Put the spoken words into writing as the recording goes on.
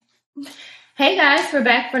Hey guys, we're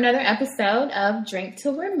back for another episode of Drink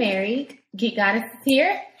Till We're Married. Geek Goddess is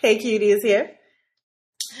here. Hey, Cutie is here.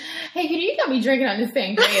 Hey Cutie, you got me drinking on this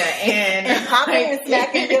thing here and popping and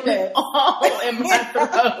smacking your lips all in my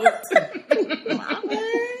throat.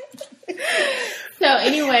 So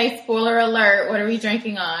anyway, spoiler alert, what are we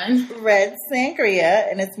drinking on? Red Sangria,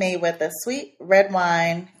 and it's made with a sweet red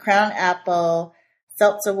wine, crown apple,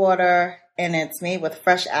 seltzer water, and it's made with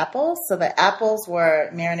fresh apples. So the apples were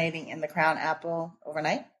marinating in the crown apple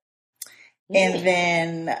overnight. And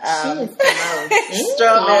then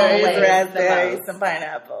strawberries, raspberries, some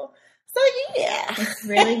pineapple. So yeah. It's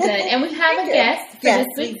really good. And we have a guest for this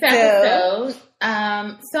week's episode.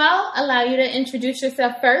 So I'll allow you to introduce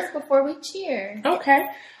yourself first before we cheer. Okay.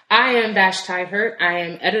 I am Vashti Hurt. I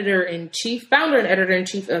am editor-in-chief, founder and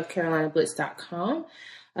editor-in-chief of CarolinaBlitz.com.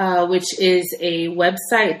 Which is a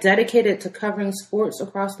website dedicated to covering sports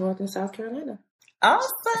across North and South Carolina. Awesome.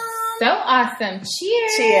 So awesome.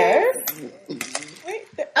 Cheers. Cheers. Wait,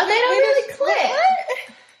 they don't really click.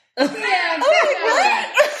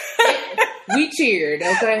 We cheered,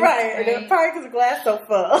 okay? Right. And probably because the glass so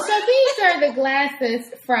full. So these are the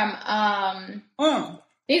glasses from,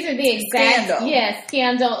 these are the exact,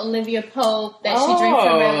 Scandal Olivia Pope that she drinks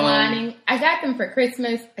from redlining. I got them for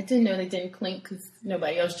Christmas. I didn't know they didn't clink because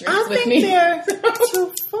nobody else drinks with me. They're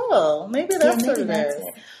too full. Maybe that's what it is.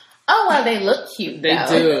 Oh, well, they look cute, They though.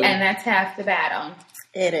 do. And that's half the battle.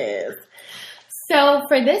 It is. So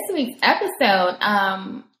for this week's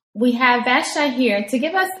episode, we have Vashti here to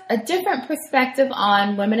give us a different perspective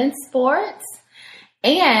on women in sports.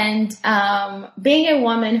 And being a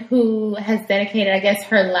woman who has dedicated, I guess,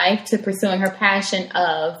 her life to pursuing her passion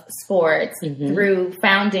of sports through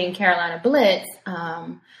founding Carolina Blitz,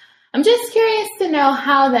 I'm just curious to know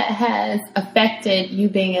how that has affected you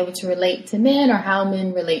being able to relate to men or how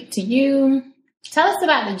men relate to you. Tell us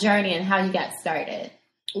about the journey and how you got started.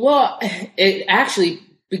 Well, it actually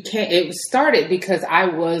started because I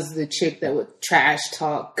was the chick that would trash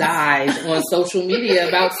talk guys on social media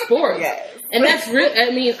about sports. Yes. And that's really,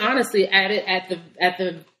 I mean, honestly, at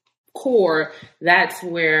the core, that's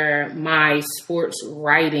where my sports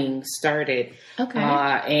writing started. Okay.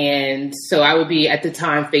 And so I would be, at the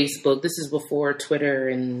time, Facebook. This is before Twitter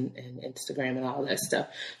and Instagram and all that stuff.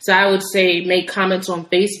 So I would make comments on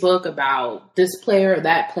Facebook about this player or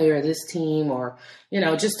that player, this team, or,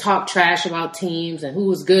 just talk trash about teams and who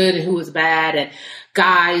was good and who was bad. And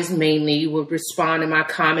guys mainly would respond to my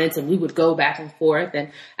comments and we would go back and forth. And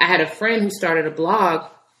I had a friend who started a blog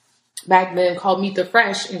back then called Meet the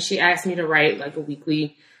Fresh, and she asked me to write like a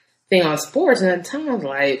weekly thing on sports. And at the time I was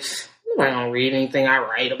like, nobody don't read anything I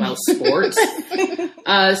write about sports.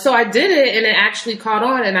 So I did it, and it actually caught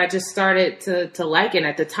on, and I just started to like it. And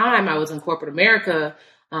at the time I was in corporate America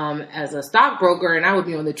as a stockbroker, and I would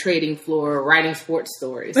be on the trading floor writing sports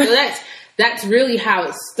stories. So that's really how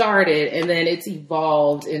it started, and then it's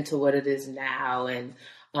evolved into what it is now. And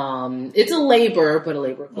it's a labor of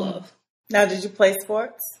love. Now, did you play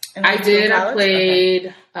sports? I did. I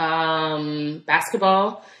played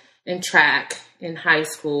basketball and track in high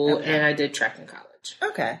school, and I did track in college.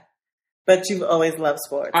 Okay. But you've always loved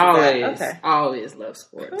sports. Always loved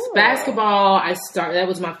sports. Cool. Basketball, that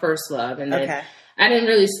was my first love. And then I didn't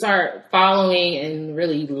really start following and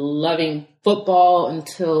really loving football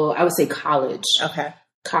until, I would say, college. Okay.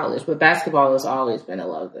 College. But basketball has always been a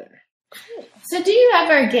love there. Cool. So do you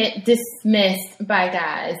ever get dismissed by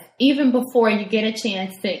guys, even before you get a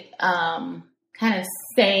chance to kind of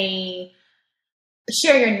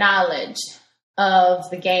share your knowledge of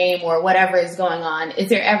the game or whatever is going on? Is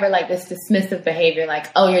there ever like this dismissive behavior, like,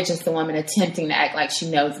 oh, you're just a woman attempting to act like she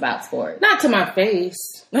knows about sports? Not to my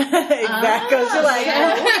face. Exactly. You're like,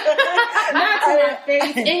 not to my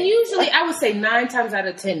face. And usually I would say 9 times out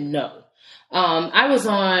of 10, no. I was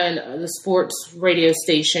on the sports radio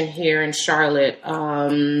station here in Charlotte,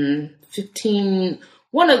 one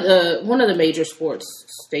of the major sports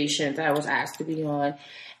stations I was asked to be on.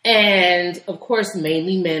 And of course,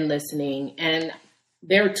 mainly men listening, and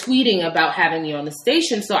they're tweeting about having me on the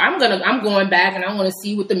station. So I'm going back and I want to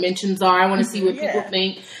see what the mentions are. I want to see what people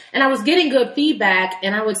think. And I was getting good feedback.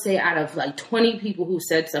 And I would say out of like 20 people who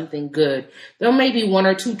said something good, there may be 1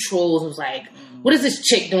 or 2 trolls who was like, what is this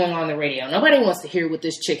chick doing on the radio? Nobody wants to hear what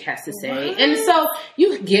this chick has to say. Right. And so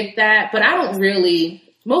you get that, but I don't really,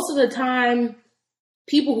 most of the time,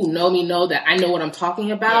 people who know me know that I know what I'm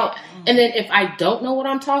talking about. Yeah. And then if I don't know what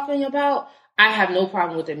I'm talking about, I have no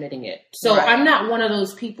problem with admitting it. So I'm not one of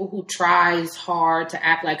those people who tries hard to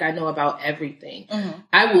act like I know about everything. Mm-hmm.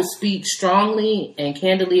 I will speak strongly and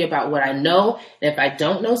candidly about what I know. And if I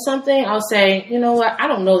don't know something, I'll say, you know what, I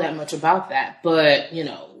don't know that much about that, but,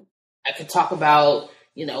 I could talk about,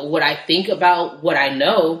 you know, what I think about what I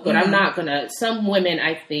know, but I'm not gonna. Some women,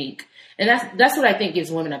 I think, and that's what I think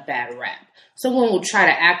gives women a bad rap. Someone will try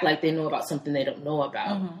to act like they know about something they don't know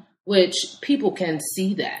about, which people can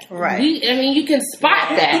see that. Right. You can spot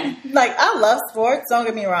that. Like, I love sports, don't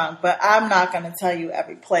get me wrong, but I'm not going to tell you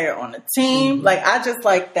every player on the team. Like, I just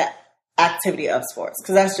like that activity of sports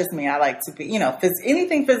because that's just me. I like to be, you know,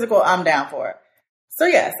 anything physical, I'm down for it. So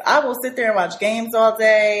yes, I will sit there and watch games all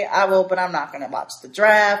day. But I'm not going to watch the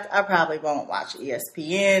draft. I probably won't watch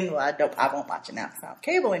ESPN. Well, I won't watch it now because I don't have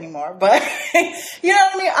cable anymore. But you know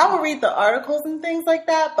what I mean? I will read the articles and things like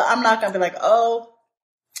that, but I'm not going to be like, oh,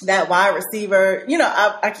 that wide receiver, you know,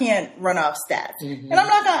 I can't run off stats. And I'm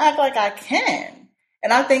not going to act like I can.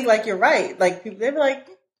 And I think, like, you're right. Like, people, they be like,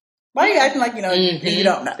 why are you acting like, you know, you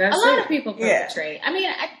don't know? A lot of people perpetrate. I mean,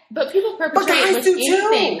 but people perpetrate with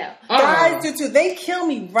anything, though. Guys do too. They kill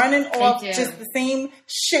me running off just the same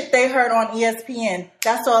shit they heard on ESPN.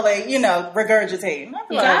 That's all they, you know, regurgitate.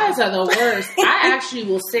 Guys are the worst. I actually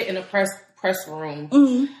will sit in a press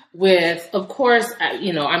room with, of course,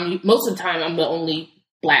 you know, most of the time I'm the only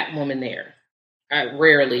Black woman there.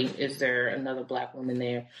 Rarely is there another Black woman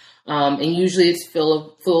there. And usually it's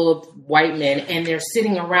full of white men, and they're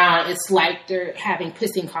sitting around. It's like they're having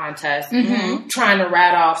pissing contests, trying to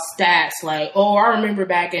rat off stats like, oh, I remember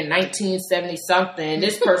back in 1970 something,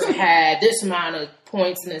 this person had this amount of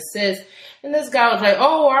points and assists. And this guy was like,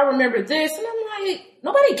 oh, I remember this. And I'm like,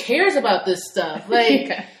 nobody cares about this stuff.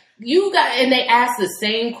 Like, and they ask the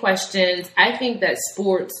same questions. I think that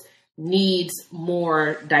sports needs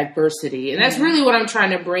more diversity. And that's really what I'm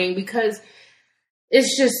trying to bring, because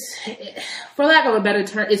it's just, for lack of a better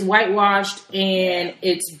term, it's whitewashed and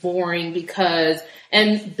it's boring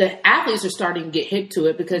and the athletes are starting to get hip to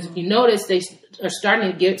it, because if you notice, they are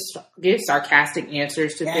starting to give sarcastic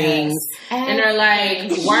answers to things. And they're like,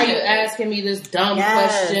 why are you asking me this dumb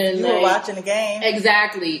question? You were watching the game.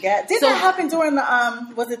 Exactly. Yeah. Did that happen during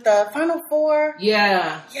the, was it the Final Four?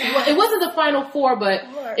 Yeah. Well, it wasn't the Final Four, but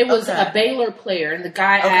it was a Baylor player, and the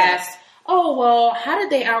guy asked, oh, well, how did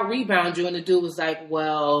they out-rebound you? And the dude was like,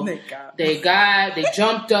 well, they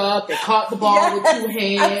jumped up, they caught the ball with two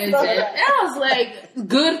hands. And I was like,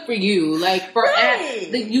 good for you. Like,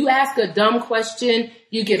 you ask a dumb question,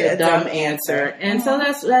 you get a dumb answer. And so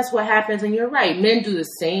that's what happens. And you're right. Men do the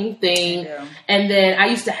same thing. Yeah. And then I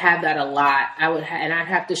used to have that a lot. I'd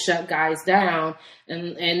have to shut guys down.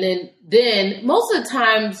 And then most of the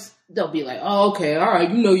times they'll be like, oh, okay, all right,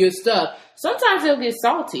 you know your stuff. Sometimes they'll get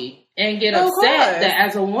salty and get upset that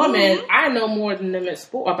as a woman, I know more than them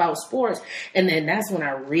about sports. And then that's when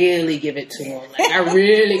I really give it to them. Like, I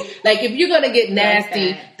really, like, if you're going to get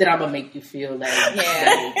nasty, then I'm going to make you feel like,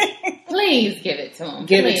 please give it to them.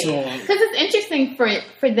 Give it to them. Because it's interesting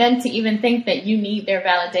for them to even think that you need their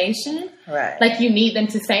validation. Right. Like, you need them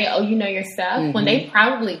to say, oh, you know your stuff, when they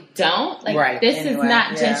probably don't. Like, this is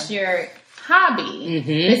not just your hobby.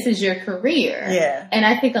 This is your career. Yeah. And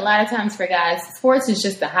I think a lot of times for guys, sports is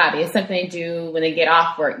just a hobby. It's something they do when they get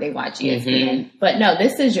off work, they watch ESPN. But no,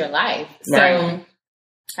 this is your life. So I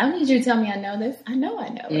don't need you to tell me I know this. I know it.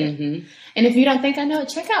 And if you don't think I know it,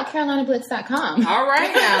 check out CarolinaBlitz.com. All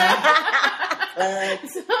right now.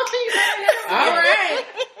 All right.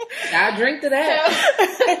 I'll drink to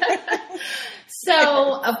that.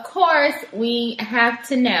 So, of course, we have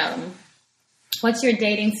to know, what's your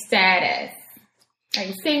dating status? Are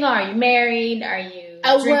you single? Are you married? Are you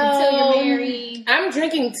drinking till you're married? I'm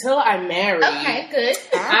drinking till I'm married. Okay, good.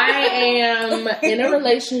 I am in a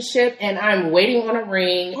relationship and I'm waiting on a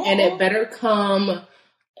ring, and it better come.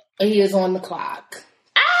 He is on the clock.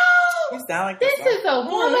 You sound like this is a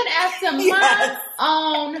woman after my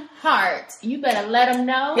own heart. You better let him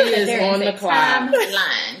know he is on the clock.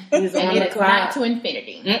 He's on the clock. Not to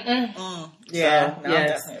infinity. Yeah, no, I'm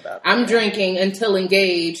definitely about that. I'm drinking until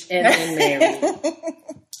engaged and then married.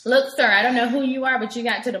 Look, sir, I don't know who you are, but you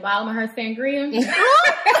got to the bottom of her sangria. You know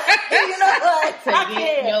what? To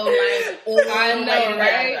get your life I know,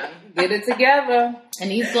 right? Get it together.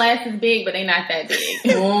 And these glasses big, but they not that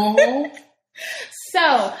big.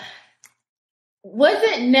 So, was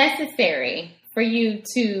it necessary for you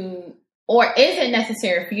to, or is it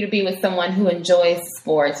necessary for you to be with someone who enjoys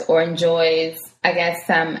sports or enjoys, I guess,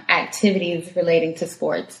 some activities relating to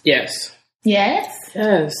sports? Yes. Yes?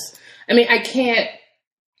 Yes. I mean,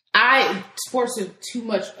 sports are too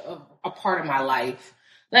much of a part of my life.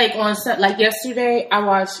 Like yesterday, I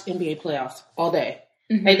watched NBA playoffs all day.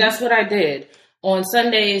 Like, that's what I did. On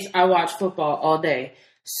Sundays, I watch football all day.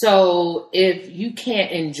 So if you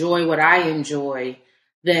can't enjoy what I enjoy,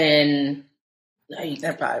 then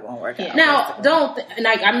that probably won't work out. Now,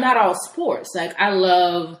 I'm not all sports. Like, I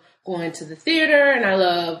love going to the theater, and I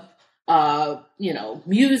love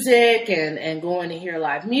music and going to hear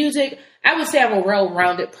live music. I would say I'm a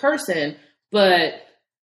well-rounded person, but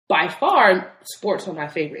by far, sports are my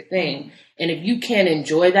favorite thing. And if you can't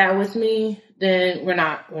enjoy that with me, then we're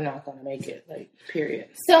not going to make it, like, period.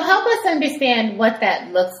 So help us understand what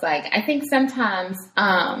that looks like. I think sometimes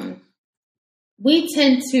we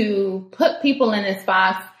tend to put people in this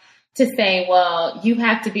box to say, well, you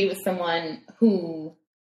have to be with someone who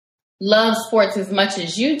loves sports as much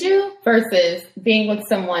as you do versus being with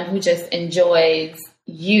someone who just enjoys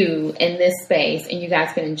you in this space and you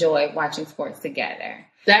guys can enjoy watching sports together.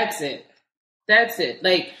 That's it.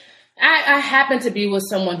 Like, I happen to be with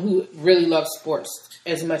someone who really loves sports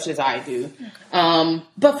as much as I do. Okay.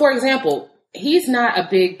 But for example, he's not a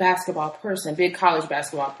big college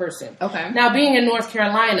basketball person. Okay. Now, being in North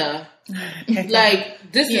Carolina,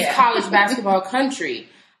 like, this is college basketball country.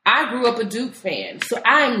 I grew up a Duke fan, so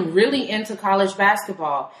I'm really into college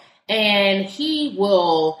basketball. And he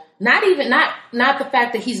will not the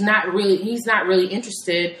fact that he's not really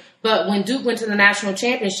interested, but when Duke went to the national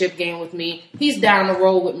championship game with me, he's down the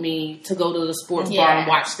road with me to go to the sports bar and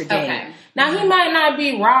watch the game. Okay. Now, he might not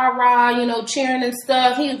be rah-rah, cheering and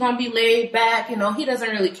stuff. He's going to be laid back. He doesn't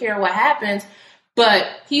really care what happens, but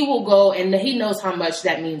he will go, and he knows how much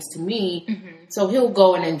that means to me. Mm-hmm. So he'll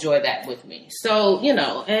go and enjoy that with me. So, he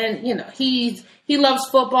loves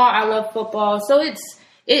football. I love football. So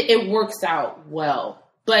it works out well.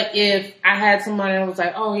 But if I had somebody that was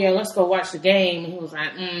like, oh, yeah, let's go watch the game, and he was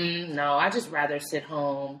like, no, I just rather sit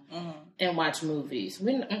home and watch movies. So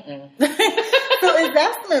is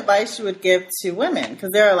that some advice you would give to women?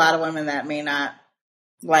 Because there are a lot of women that may not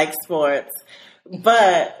like sports,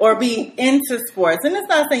 or be into sports. And it's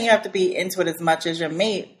not saying you have to be into it as much as your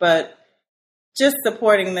mate, but just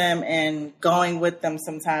supporting them and going with them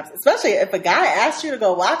sometimes, especially if a guy asks you to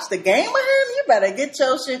go watch the game with him, you better get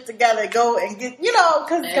your shit together, go and get,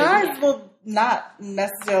 because guys will not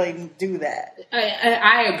necessarily do that.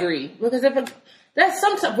 I agree. Because that's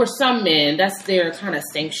sometimes for some men, that's their kind of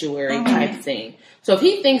sanctuary type thing. So if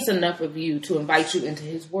he thinks enough of you to invite you into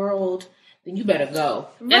his world, then you better go.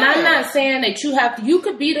 Right. And I'm not saying that you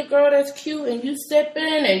could be the girl that's cute and you sipping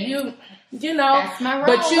and that's my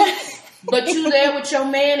role. But you there with your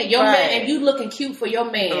man and your man, and you looking cute for your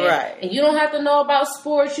man. Right. And you don't have to know about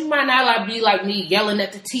sports. You might not be like me yelling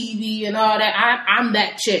at the TV and all that. I'm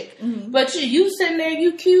that chick. Mm-hmm. But you sitting there,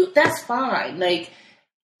 you cute, that's fine. Like,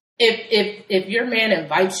 if your man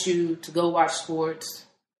invites you to go watch sports,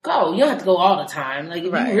 go. You don't have to go all the time. Like, if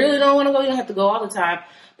you really don't want to go, you don't have to go all the time.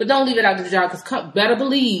 But don't leave it out to the job, because better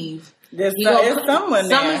believe there's someone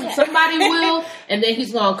there. Somebody will, and then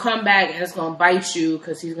he's going to come back and it's going to bite you,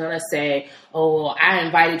 because he's going to say, oh, I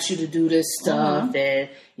invited you to do this stuff, and,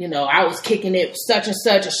 I was kicking it such and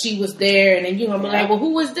such, and she was there, and then you're going to be like, well,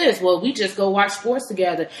 who was this? Well, we just go watch sports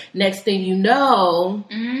together. Next thing you know.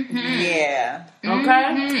 Mm-hmm. Yeah. Okay?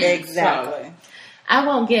 Mm-hmm. Exactly. So, I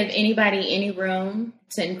won't give anybody any room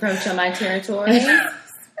to encroach on my territory.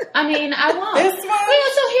 I mean, I won't. So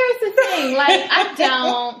here's the thing. Like, I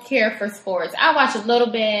don't care for sports. I watch a little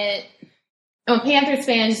bit. I'm a Panthers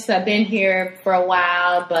fan just because I've been here for a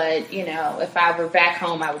while. But, if I were back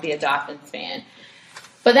home, I would be a Dolphins fan.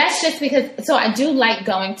 But that's just because, so I do like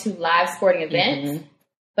going to live sporting events.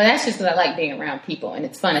 But that's just because I like being around people. And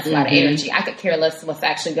it's fun. It's a lot of energy. I could care less what's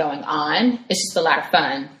actually going on. It's just a lot of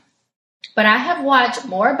fun. But I have watched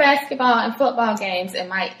more basketball and football games in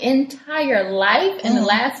my entire life in the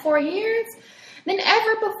last 4 years than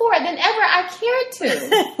ever before, than ever I cared to.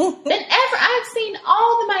 Than ever. I've seen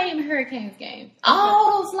all the Miami Hurricanes games.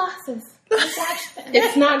 All those losses. I've watched them.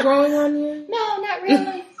 It's not growing on you? No, not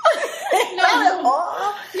really. Not at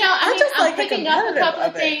all. No, I'm picking up a couple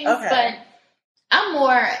of things, but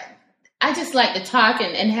I just like to talk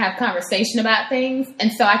and have conversation about things.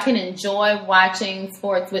 And so I can enjoy watching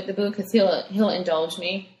sports with the boo because he'll indulge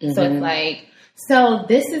me. Mm-hmm. So it's like, so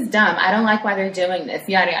this is dumb. I don't like why they're doing this,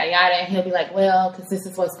 yada, yada, yada. And he'll be like, well, because this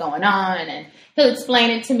is what's going on. And he'll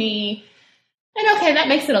explain it to me. And okay, that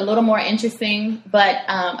makes it a little more interesting. But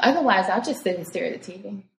otherwise, I'll just sit and stare at the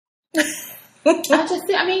TV. I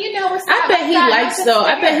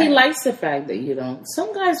bet he likes the fact that you don't.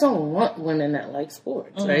 Some guys don't want women that like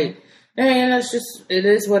sports, right? And that's just, it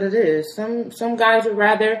is what it is. Some guys would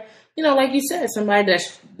rather, like you said, somebody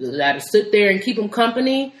that'll sit there and keep them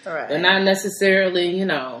company. Right. They're not necessarily,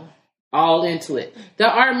 all into it. There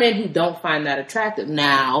are men who don't find that attractive.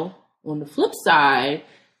 Now, on the flip side,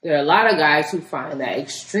 there are a lot of guys who find that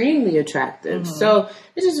extremely attractive. Mm-hmm. So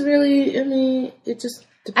it just really,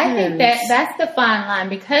 I think that's the fine line,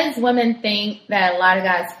 because women think that a lot of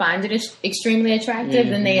guys find it extremely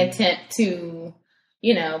attractive, and they attempt to,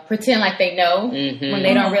 pretend like they know when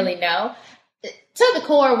they don't really know. To the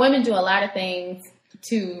core, women do a lot of things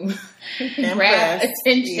to grab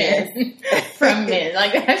attention from men.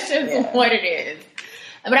 Like, that's just what it is.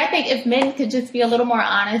 But I think if men could just be a little more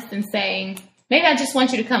honest and say, maybe I just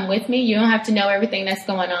want you to come with me. You don't have to know everything that's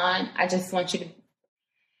going on. I just want you to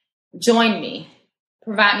join me.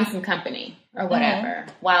 Provide me some company or whatever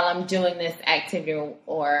while I'm doing this activity,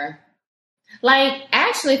 or like,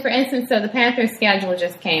 actually, for instance, so the Panthers schedule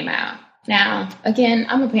just came out. Now, again,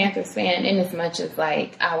 I'm a Panthers fan in as much as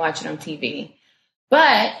like I watch it on TV,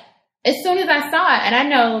 but as soon as I saw it, and I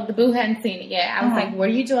know the Boo hadn't seen it yet, I was like, what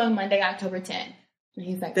are you doing Monday, October 10th? And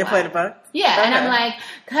he's like, they play the Bucs? Yeah. Okay. And I'm like,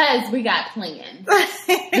 cause we got plans.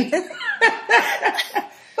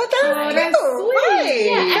 But that's sweet. Right.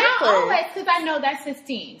 Yeah, and I always, because I know that's his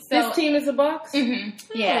team. So his team is the Bucs?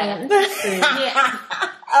 Yeah. Yeah.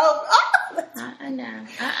 I know.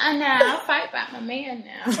 I'll fight about my man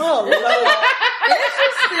now. Oh, Lord.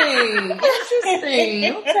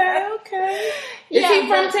 Interesting. Okay. Is he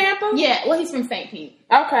from Tampa? Yeah, well, he's from St. Pete.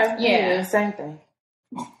 Okay. Yeah. Same thing.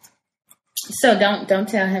 So don't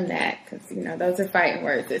tell him that, because those are fighting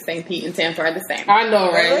words. That St. Pete and Tampa are the same. I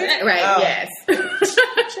know, right? Really? Right. Oh. Yes.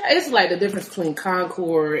 It's like the difference between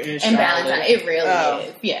Concord and Valentine. It really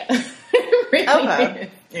is. Yeah. It really is.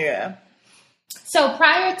 Yeah. So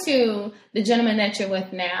prior to the gentleman that you're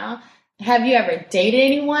with now, have you ever dated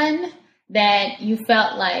anyone that you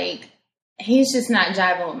felt like he's just not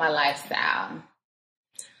jiving with my lifestyle?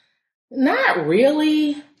 Not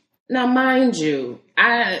really. Now, mind you,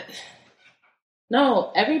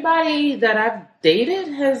 everybody that I've dated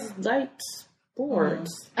has liked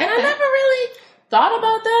sports. And I never really thought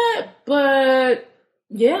about that, but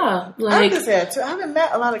yeah. I just had too. I haven't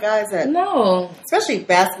met a lot of guys that... No. Especially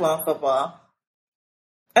basketball and football.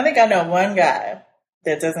 I think I know one guy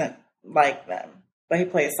that doesn't like them, but he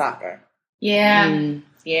plays soccer. Yeah.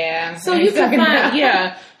 Yeah. So you can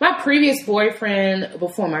find, my previous boyfriend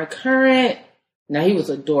before my current, now he was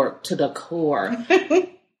a dork to the core.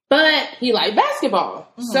 But he liked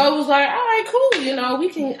basketball. So it was like, all right,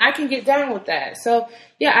 cool. I can get down with that. So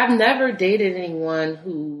yeah, I've never dated anyone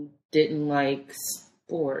who didn't like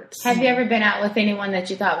sports. Have you ever been out with anyone that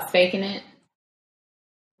you thought was faking it?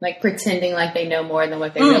 Like pretending like they know more than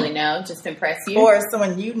what they really know, just to impress you? Or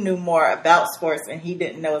someone you knew more about sports and he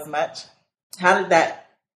didn't know as much. How did that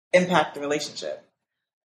impact the relationship?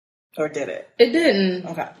 Or did it? It didn't.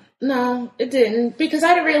 Okay. No, it didn't. Because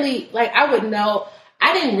I didn't really, I would know.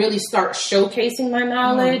 I didn't really start showcasing my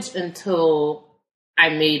knowledge until I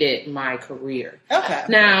made it my career. Okay.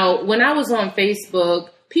 Now, when I was on Facebook,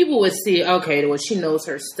 people would see, okay, well, she knows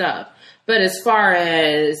her stuff. But as far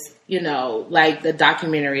as, like the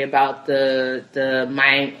documentary about the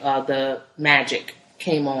Magic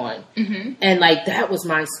came on. And that was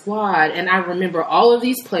my squad. And I remember all of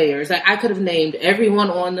these players. Like, I could have named everyone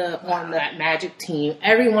on that Magic team,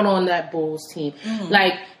 everyone on that Bulls team.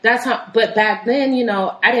 That's how, but back then,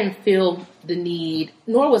 I didn't feel the need,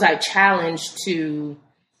 nor was I challenged to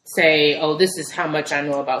say, oh, this is how much I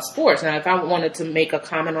know about sports. Now, if I wanted to make a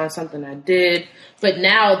comment on something, I did. But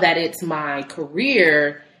now that it's my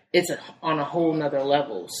career, it's on a whole nother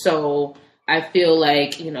level. So I feel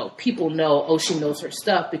like, people know, oh, she knows her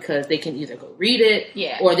stuff because they can either go read it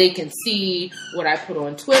or they can see what I put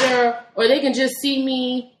on Twitter, or they can just see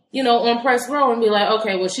me, on Press Row and be like,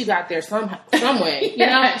 okay, well, she got there some way,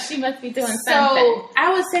 She must be doing something. So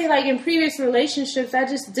I would say, like, in previous relationships, I had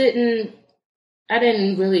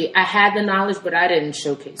the knowledge, but I didn't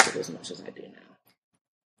showcase it as much as I do now.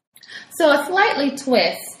 So a slightly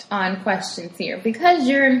twist on questions here, because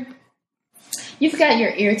you've got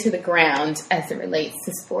your ear to the ground as it relates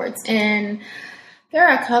to sports, and there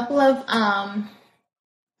are a couple of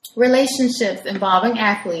relationships involving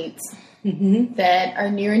athletes that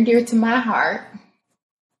are near and dear to my heart.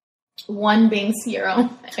 One being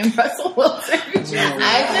Sierra and Russell Wilson.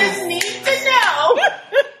 I just need to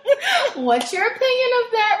know, what's your opinion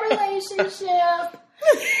of that relationship?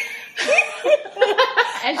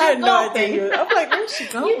 I had no idea. I'm like, where's she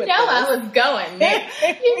going with this? I was going there.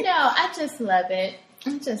 I just love it.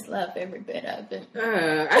 I just love every bit of it.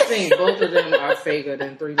 I think both of them are faker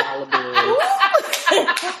than $3 bills.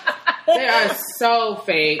 They are so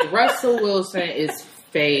fake. Russell Wilson is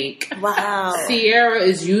fake. Wow. Sierra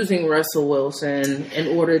is using Russell Wilson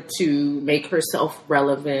in order to make herself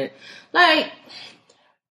relevant. Like,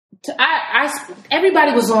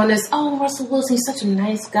 everybody was on this, oh, Russell Wilson, he's such a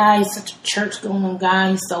nice guy, he's such a church-going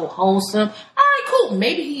guy, he's so wholesome. All right, cool,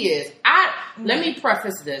 maybe he is. let me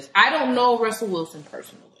preface this. I don't know Russell Wilson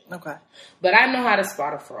personally. Okay. But I know how to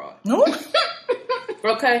spot a fraud. Ooh.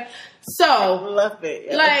 Okay? So, Love it.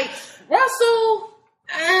 Yeah. like, Russell,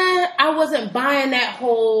 I wasn't buying that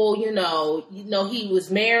whole, he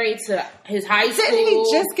was married to his high school. Didn't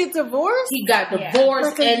he just get divorced? He got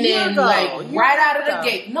divorced Like and then right out of the ago.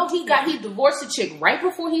 gate. No, he divorced a chick right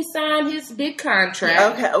before he signed his big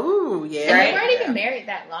contract. Okay. Ooh, yeah. And Right? they weren't even married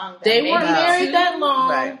that long. Though. They Maybe weren't married that long.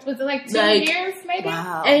 Right. Was it like 2 years, maybe?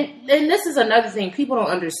 Wow. And this is another thing people don't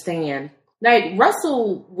understand. Like,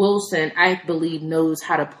 Russell Wilson, I believe, knows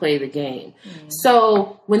how to play the game. Mm-hmm.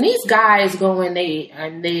 So when these guys go in,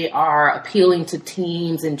 they are appealing to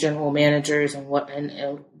teams and general managers and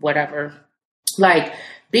whatever. Like,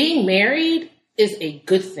 being married is a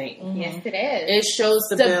good thing. Mm-hmm. Yes, it is. It shows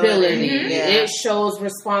stability. Mm-hmm. Yeah. It shows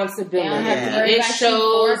responsibility. They don't have to worry It about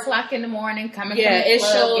shows 4:00 in the morning coming. Yeah, from the it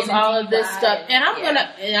club, shows getting all of this DUIs. stuff. And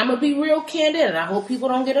I'm gonna be real candid, and I hope people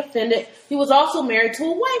don't get offended. He was also married to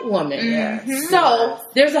a white woman. Mm-hmm. So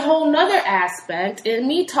there's a whole nother aspect in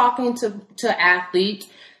me talking to athletes.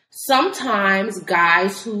 Sometimes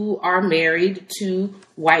guys who are married to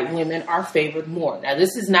white women are favored more. Now,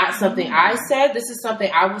 this is not something I said. This is something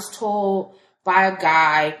I was told by a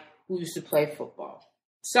guy who used to play football.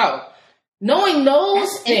 So, knowing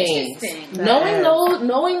those things,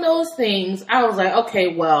 knowing those things, I was like,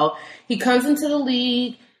 okay, well, he comes into the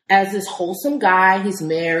league as this wholesome guy. He's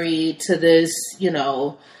married to this,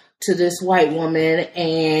 to this white woman,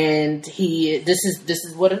 and this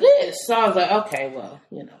is what it is. So I was like, okay, well,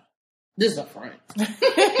 this is a front.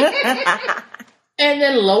 And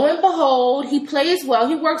then lo and behold, he plays well.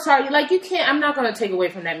 He works hard. I'm not going to take away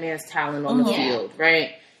from that man's talent on the field,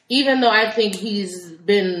 right? Even though I think he's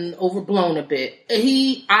been overblown a bit.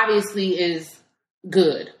 He obviously is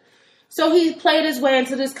good. So he played his way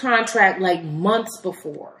into this contract like months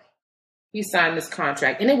before he signed this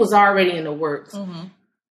contract. And it was already in the works. Mm-hmm.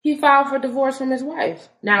 He filed for divorce from his wife.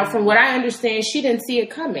 Now, from what I understand, she didn't see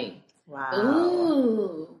it coming. Wow.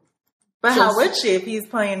 Ooh. But how would she if he's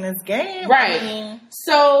playing this game? Right.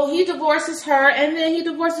 So he divorces her, and then he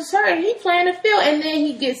divorces her, and he playing the field, and then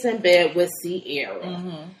he gets in bed with Sierra.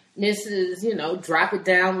 Mm-hmm. Mrs., drop it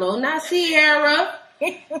down low. Now Sierra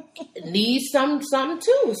needs something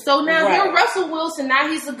too. So now you're Russell Wilson. Now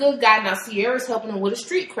he's a good guy. Now Sierra's helping him with a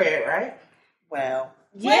street cred, right? Well,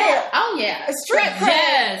 yeah. Oh, yeah. A street cred.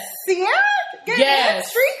 Yes. Sierra?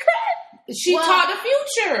 Yes. Street cred? She taught the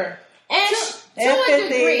future. And to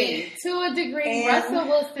a degree, Russell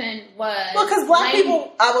Wilson was. Well, because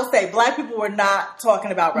black people were not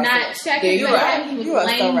talking about Russell. Not checking He was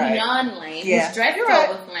lame, beyond lame. Yeah. His dress code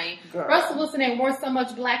was lame. Girl. Russell Wilson ain't wore so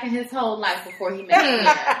much black in his whole life before he met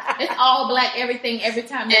Sierra. It's all black, everything, every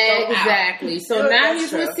time they go out. Exactly. So now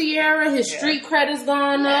he's with Sierra. His street cred has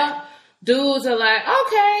gone up. Dudes are like,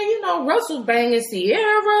 okay, Russell banging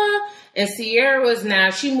Sierra. And Sierra's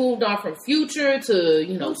now, she moved on from Future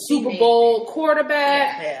to, Super Bowl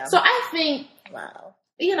quarterback. Yeah. So I think,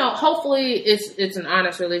 hopefully it's an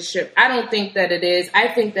honest relationship. I don't think that it is. I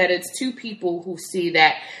think that it's two people who see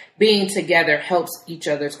that being together helps each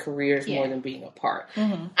other's careers more than being apart.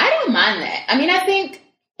 Mm-hmm. I don't mind that. I mean, I think,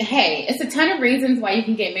 hey, it's a ton of reasons why you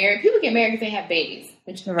can get married. People get married because they have babies.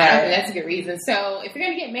 Which I don't think that's a good reason. So if you're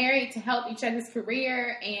going to get married to help each other's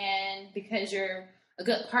career and because you're a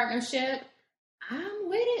good partnership, I'm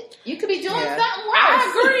with it. You could be doing something worse. I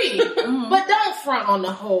agree. Mm-hmm. But don't front on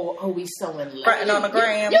the whole, we so in love. Fronting on the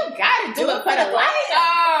gram. You got to do it for the life.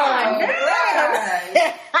 Oh,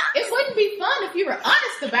 God. It wouldn't be fun if you were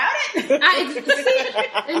honest about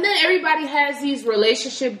it. And then everybody has these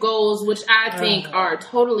relationship goals, which I think are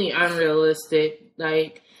totally unrealistic.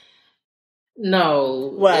 Like,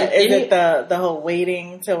 no. What? Is it the whole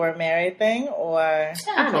waiting till we're married thing? Or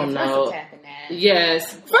I don't know.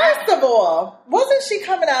 Yes. First of all, wasn't she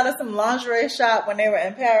coming out of some lingerie shop when they were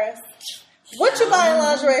in Paris? What you buying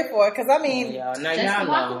lingerie for? Because I mean, y'all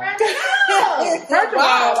walk know. around. First of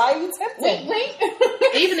all, why are you tempting? Wink.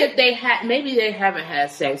 Even if they maybe they haven't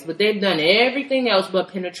had sex, but they've done everything else but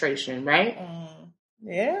penetration, right?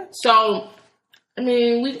 Yeah. So, I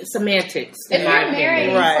mean, semantics. If you're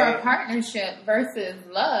married right. for a partnership versus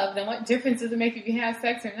love, then what difference does it make if you have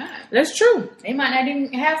sex or not? That's true. They might not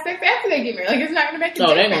even have sex after they get married. Like, it's not going to make a No,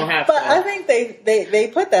 difference. they don't have But to. I think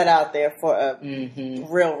they put that out there for a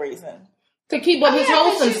real reason. To keep up his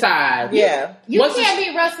wholesome side. Yeah. You can't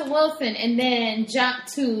be Russell Wilson and then jump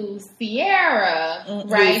to Sierra,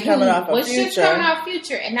 right? Who's coming off of just coming off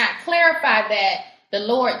Future and not clarify that the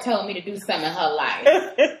Lord told me to do something in her life.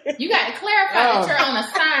 You got to clarify that you're on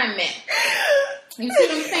assignment. You see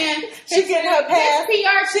what I'm saying? She getting her pass. This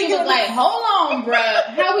PR team was like, hold on,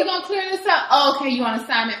 bruh. How we gonna clear this up? Oh, okay, you on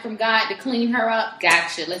assignment from God to clean her up?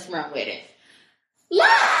 Gotcha. Let's run with it. Look,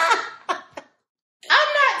 I'm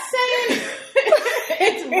not saying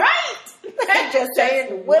it's right. I'm just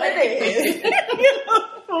saying what it is.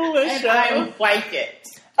 And I like it.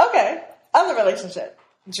 Okay. Other relationship.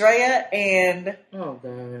 Drea and Oh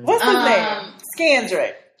god. what's his name?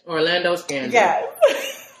 Scandrick. Orlando Scandrick. Yeah.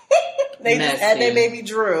 They just had their baby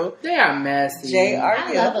Drew. They are messy. J.R.U.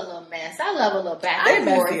 I love a little mess. I love a little back They're and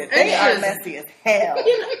messy. forth. They are messy as hell.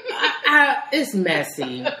 You know, it's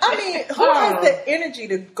messy. I mean, who has the energy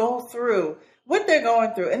to go through what they're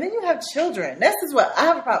going through? And then you have children. This is what I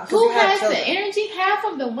have a problem. Who has the energy? Half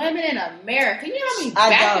of the women in America. You know how many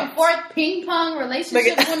back and forth ping pong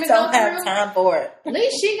relationships women go through? Don't have time for it. At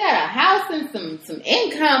least she got a house and some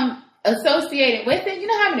income associated with it. You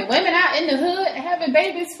know how many women out in the hood having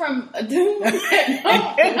babies from a dude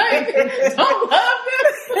that don't love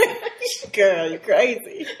them? Girl, you're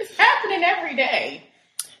crazy. It's happening every day.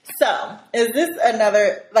 So, is this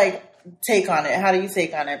another take on it? How do you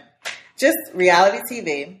take on it? Just reality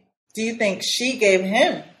TV. Do you think she gave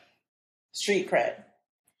him street cred?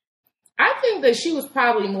 I think that she was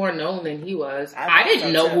probably more known than he was. I didn't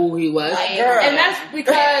so know too. who he was. Girl. And that's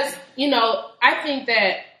because, I think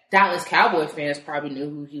that Dallas Cowboy fans probably knew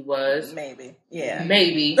who he was. Maybe. Yeah.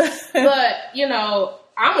 Maybe. But,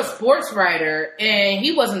 I'm a sports writer, and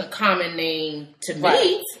he wasn't a common name to me.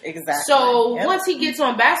 Right. Exactly. So once he gets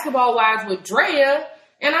on Basketball Wives with Drea,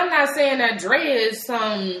 and I'm not saying that Drea is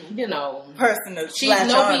some, person to she's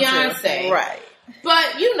no Beyonce. Right.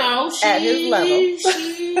 But, she, at his level.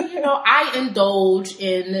 she, I indulge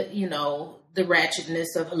in, the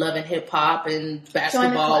ratchetness of Love and Hip Hop and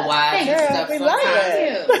Basketball Wives and stuff. We love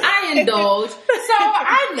it. I indulge. So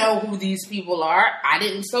I know who these people are. I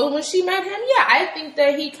didn't. So when she met him, yeah, I think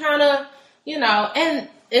that he kind of, and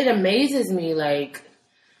it amazes me.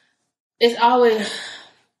 It's always,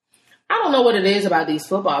 I don't know what it is about these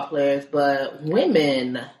football players, but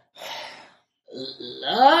women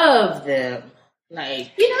love them.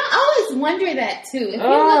 I always wonder that too. If you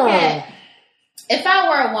look at, if I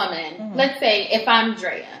were a woman, let's say if I'm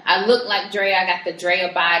Drea, I look like Drea, I got the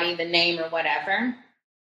Drea body, the name or whatever.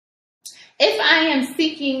 If I am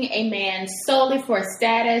seeking a man solely for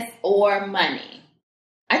status or money,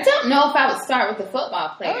 I don't know if I would start with a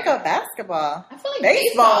football player. I would go basketball. I feel like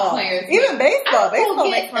baseball players. Even baseball. I Baseball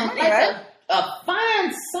would makes get money, right? a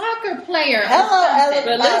fine soccer player.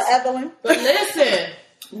 Hello, Evelyn. But listen.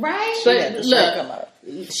 Right? But look,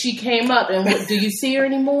 she came up, and do you see her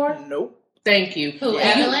anymore? Nope. Thank you. Who,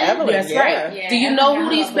 Evelyn? That's right. Yeah, do you know who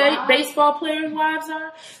these baseball players' wives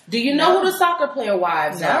are? Do you know who the soccer player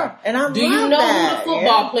wives are? And I do you know who the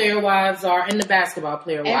football player wives are and the basketball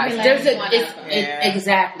player wives?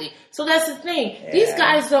 Exactly. So that's the thing. Yeah. These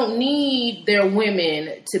guys don't need their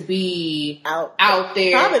women to be out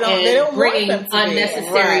there and bringing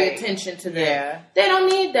unnecessary attention to them. Yeah. They don't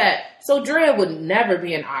need that. So Drea would never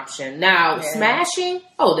be an option. Now, smashing,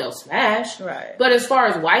 they'll smash. Right. But as far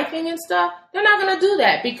as wifing and stuff, they're not going to do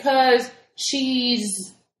that because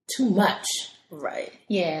she's too much. Right.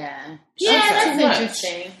 Yeah. Yeah, that's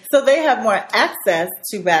interesting. So they have more access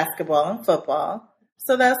to basketball and football.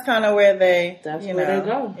 So that's kind of where they go.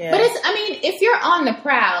 Yeah. But if you're on the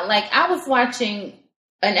prowl, I was watching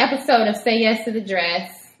an episode of Say Yes to the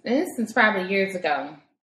Dress, and this is probably years ago.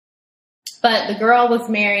 But the girl was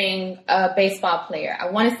marrying a baseball player. I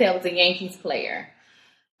want to say it was a Yankees player.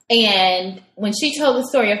 And when she told the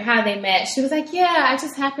story of how they met, she was like, yeah, I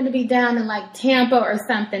just happened to be down in Tampa or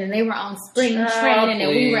something, and they were on spring training,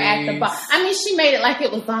 and we were at the bar. I mean, she made it like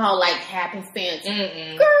it was all happenstance.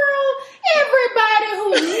 Girl, everybody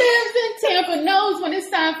who lives in Tampa knows when it's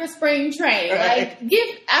time for spring training. I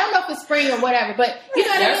don't know if it's spring or whatever, but you know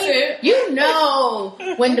what I mean? It. You know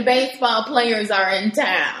when the baseball players are in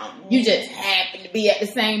town. You just happen to be at the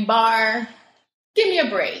same bar. Give me a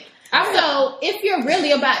break. So, if you're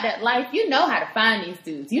really about that life, you know how to find these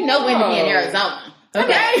dudes. You know when to be in Arizona.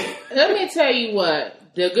 Okay? Let me tell you what.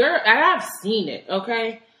 The girl, and I've seen it,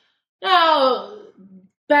 okay? Now,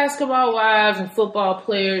 basketball wives and football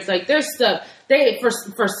players, their stuff,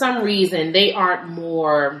 for some reason, they aren't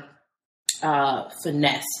more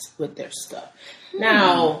finessed with their stuff.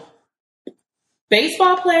 Now,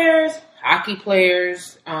 baseball players, hockey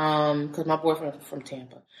players, because my boyfriend's from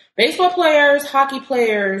Tampa. Baseball players, hockey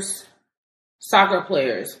players, soccer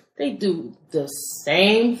players, they do the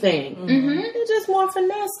same thing. Mm-hmm. They're just more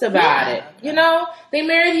finessed about it. They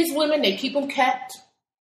marry these women, they keep them kept.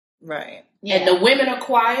 Right. Yeah. And the women are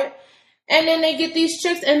quiet. And then they get these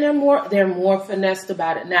chicks and they're more finessed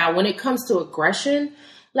about it. Now, when it comes to aggression,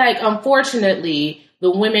 like, unfortunately,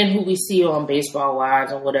 the women who we see on Baseball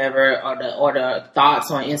Wives or whatever, or the thoughts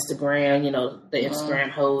on Instagram, you know, the Instagram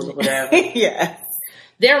hoes or whatever. Yes.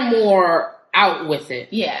 They're more out with it.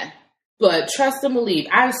 Yeah. But trust and believe,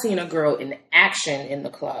 I've seen a girl in action in the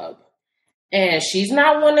club. And she's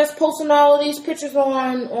not one that's posting all of these pictures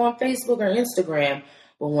on Facebook or Instagram.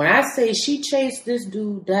 But when I say she chased this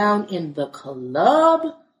dude down in the club,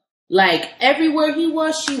 like everywhere he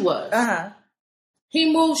was, she was. Uh-huh.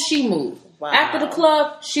 He moved, she moved. Wow. After the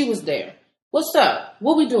club, she was there. What's up?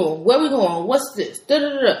 What we doing? Where we going? What's this?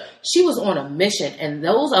 Da-da-da-da. She was on a mission. And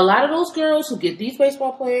a lot of those girls who get these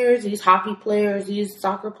baseball players, these hockey players, these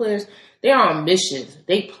soccer players, they're on missions.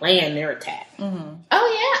 They plan their attack. Mm-hmm.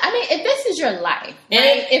 Oh, yeah. I mean, if this is your life,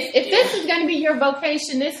 right? If this is going to be your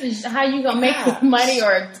vocation, this is how you going to make money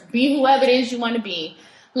or be whoever it is you want to be.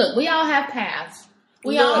 Look, we all have paths.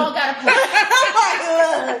 We all got a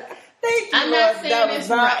path. Look. Thank you. I'm not saying that was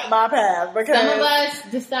not right. my path. Because some of us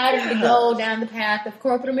decided to go down the path of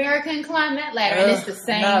corporate America and climb that ladder, and it's the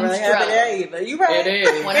same not really struggle. either. You right? It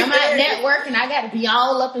is. When I'm at networking, I got to be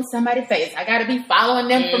all up in somebody's face. I got to be following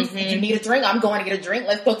them from. You need a drink? I'm going to get a drink.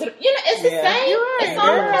 Let's go to the. You know, it's the same. You're right. It's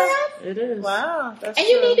all path. It is. Wow. That's And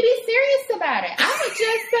true. you need to be serious about it. I would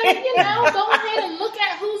just say, go ahead and look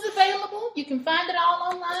at who's available. You can find it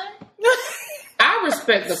all online. I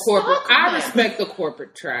respect the corporate. I respect the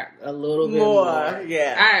corporate track a little bit more.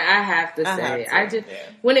 Yeah, I have to say.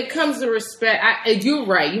 When it comes to respect, you're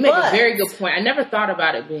right. You make a very good point. I never thought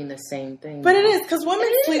about it being the same thing. But it is because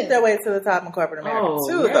women sleep their way to the top in corporate America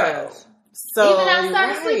too, though. So even outside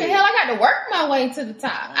of sleeping, hell, I got to work my way to the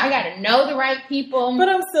top. I got to know the right people. But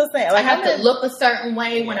I'm still saying, like, I have to look a certain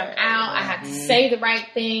way when I'm out. I have to say the right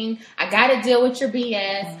thing. I got to deal with your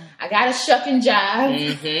BS. I got to shuck and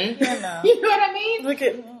jive. Mm-hmm. You know what I mean? Look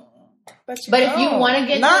at, but if you want to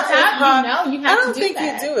get to the top, you have to do that. I don't think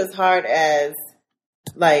you do as hard as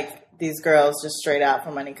like these girls just straight out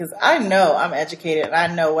for money, because I know I'm educated and I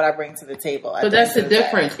know what I bring to the table. But that's the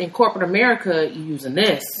difference. In corporate America, you're using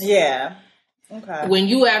this. Yeah. Okay. When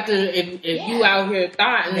you if you out here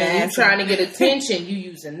thought and you trying to get attention, you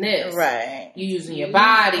using this. Right. You using your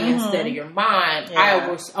body instead of your mind. Yeah.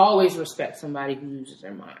 I always respect somebody who uses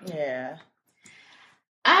their mind. Yeah.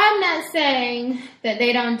 I'm not saying that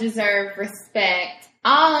they don't deserve respect.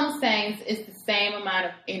 All I'm saying is it's the same amount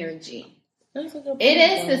of energy. It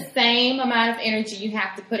is the same amount of energy you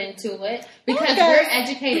have to put into it because we're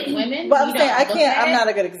educated women. But I'm saying I'm not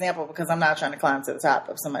a good example because I'm not trying to climb to the top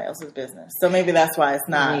of somebody else's business. So maybe that's why it's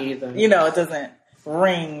not, it doesn't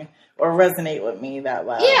ring or resonate with me that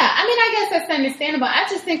well. Yeah, I mean, I guess that's understandable. I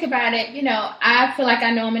just think about it, I feel like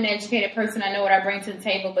I know I'm an educated person. I know what I bring to the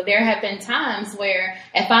table. But there have been times where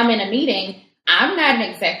if I'm in a meeting, I'm not an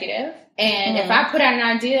executive. And if I put out an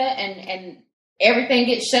idea and everything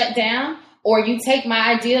gets shut down, or you take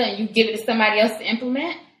my idea and you give it to somebody else to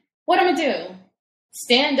implement, what am I going to do?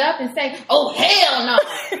 Stand up and say, oh, hell no.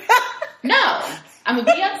 No. I'm going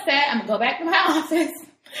to be upset. I'm going to go back to my office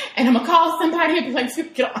and I'm going to call somebody and be like,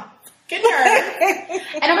 get off. Get nervous.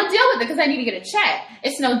 And I'm going to deal with it because I need to get a check.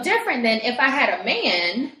 It's no different than if I had a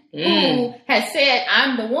man who has said,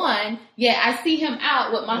 I'm the one, yet I see him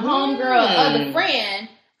out with my homegirl other friend.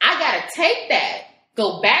 I got to take that.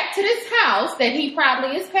 Go back to this house that he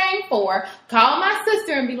probably is paying for, call my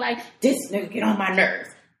sister and be like, this nigga get on my nerves.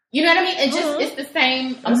 You know what I mean? It's the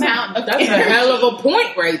same amount of energy. That's a hell of a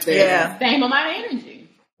point right there. Yeah. Same amount of energy.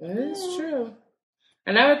 It's true.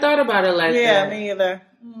 I never thought about it like that. Yeah, me either.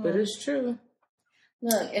 But it's true.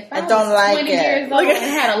 Look, if I was 20 years old and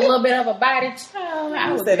had a little bit of a body,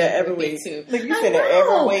 I would say that every week too. Look, you say that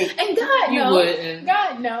every week. And God you knows. Wouldn't.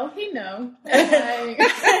 God knows. He knows.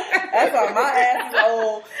 That's why my ass is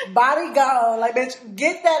old. Body gone. Like, bitch,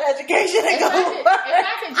 get that education and go. If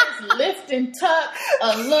I could just lift and tuck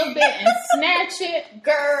a little bit and snatch it,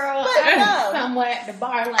 girl, I'm somewhere at the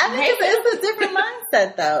bar like, I think it's a different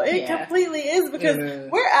mindset, though. It completely is because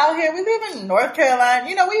we're out here. We live in North Carolina.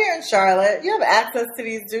 We're here in Charlotte. You have access to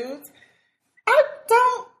these dudes. I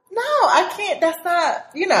don't know. I can't. That's not,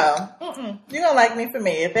 you don't like me for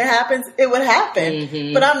me. If it happens, it would happen.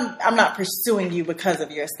 Mm-hmm. But I'm not pursuing you because of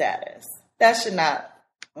your status. That should not.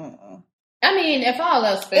 I mean, if all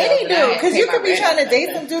else fails, any dude, because you could be trying to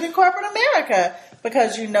date some dude in corporate America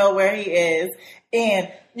because you know where he is, and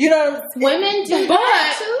women do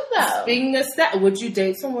that too, though. Speaking of that, would you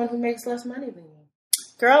date someone who makes less money than you?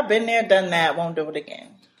 Girl, been there, done that. Won't do it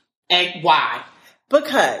again. And why?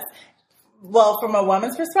 Because, from a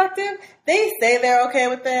woman's perspective, they say they're okay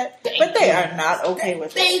with it, but they are not okay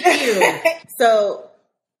with it. Thank you. So,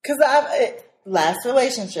 because last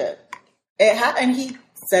relationship, and he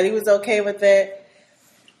said he was okay with it.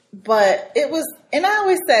 but it was, and I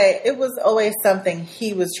always say it was always something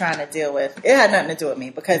he was trying to deal with. It had nothing to do with me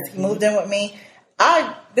because he moved in with me.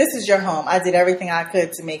 This is your home. I did everything I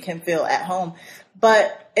could to make him feel at home,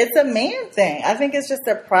 but it's a man thing. I think it's just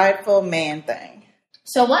a prideful man thing.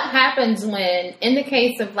 So what happens when, in the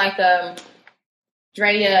case of like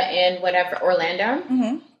Drea and whatever, Orlando,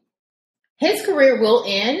 Mm-hmm. his career will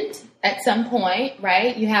end at some point,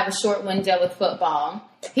 right? You have a short window with football.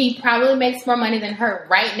 He probably makes more money than her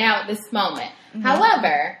right now at this moment. Mm-hmm.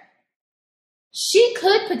 However, she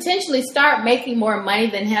could potentially start making more money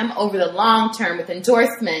than him over the long term with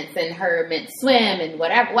endorsements and her Mint Swim and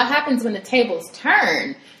whatever. What happens when the tables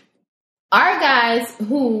turn? Are guys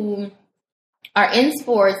who are in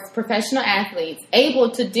sports, professional athletes,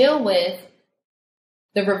 able to deal with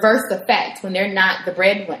the reverse effect when they're not the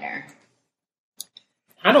breadwinner?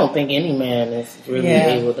 I don't think any man is really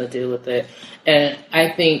able to deal with it. And I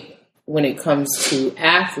think when it comes to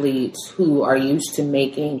athletes who are used to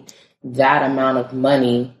making that amount of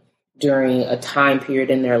money during a time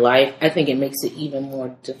period in their life, I think it makes it even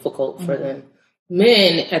more difficult for them.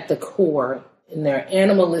 Men at the core, in their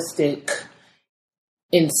animalistic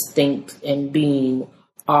instinct and being,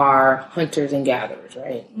 are hunters and gatherers,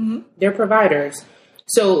 right? Mm-hmm. They're providers.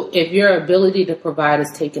 So if your ability to provide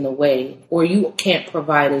is taken away, or you can't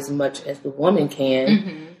provide as much as the woman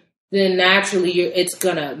can, then naturally it's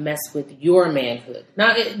going to mess with your manhood.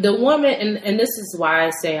 Now, the woman, and this is why I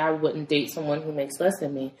say I wouldn't date someone who makes less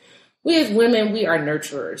than me. We as women, we are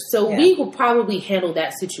nurturers. So we will probably handle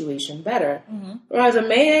that situation better. Whereas a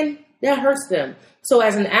man, that hurts them. So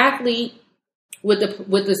as an athlete, with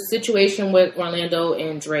the situation with Orlando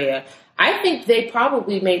and Drea, I think they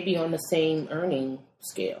probably may be on the same earning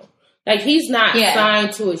scale. Like, he's not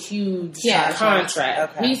signed to a huge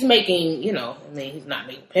contract. Okay. He's making, he's not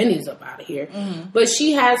making pennies up out of here. But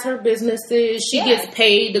she has her businesses. She gets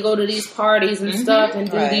paid to go to these parties and stuff and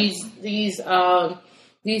do these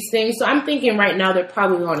things. So I'm thinking right now they're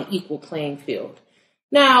probably on an equal playing field.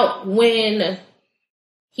 Now, when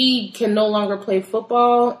he can no longer play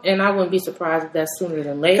football, and I wouldn't be surprised if that's sooner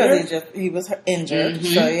than later. Because he was injured.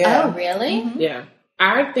 So, yeah. Oh, really? Yeah.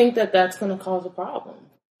 I think that's going to cause a problem.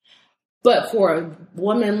 But for a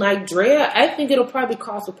woman like Drea, I think it'll probably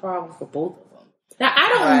cause a problem for both of them. Now, I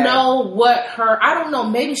don't know I don't know,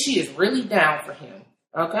 maybe she is really down for him,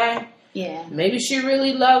 okay? Yeah. Maybe she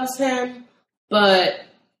really loves him, but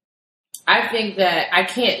I think that I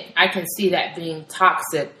can see that being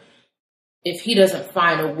toxic if he doesn't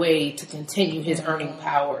find a way to continue his earning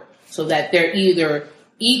power so that they're either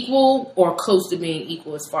equal or close to being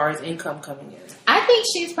equal as far as income coming in. I think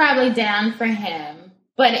she's probably down for him.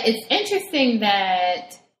 But it's interesting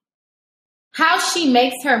that how she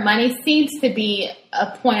makes her money seems to be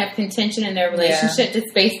a point of contention in their relationship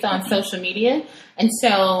just based on social media. And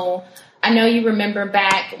so I know you remember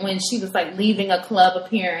back when she was like leaving a club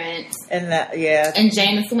appearance. And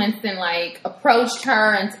Jameis Winston like approached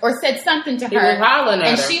her or said something to her.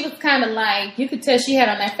 And she was kind of like, you could tell she had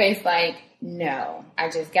on that face like, no, I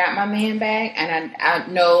just got my man back, and I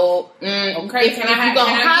know. Okay, if you're gonna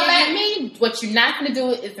holler at me, what you're not gonna do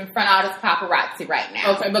is in front of all this paparazzi right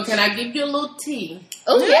now. Okay, but can I give you a little tea?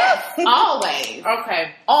 Oh yes, always.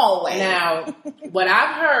 Okay, always. Now, what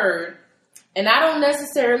I've heard, and I don't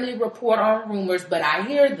necessarily report on rumors, but I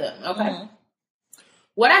hear them. Okay. Mm-hmm.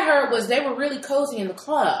 What I heard was they were really cozy in the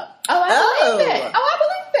club. I believe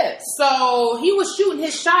it. So he was shooting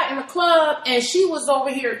his shot in the club, and she was over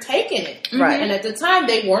here taking it. Right. And at the time,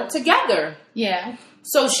 they weren't together. Yeah.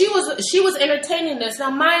 So she was entertaining this. Now,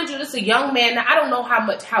 mind you, this is a young man. Now, I don't know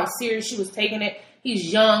how serious she was taking it.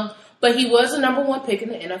 He's young, but he was the number one pick in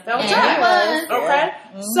the NFL draft. Okay.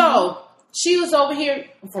 Mm-hmm. So she was over here.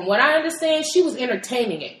 From what I understand, she was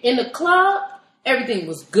entertaining it in the club. Everything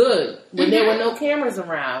was good when there were no cameras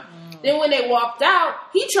around. Then when they walked out,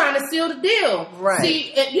 he trying to seal the deal. Right.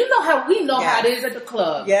 See, you know how we know how it is at the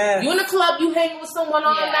club. Yeah. You in the club, you hanging with someone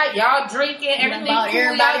all night, y'all drinking, everything cool,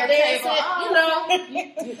 y'all dancing,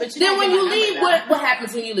 But then when you leave, what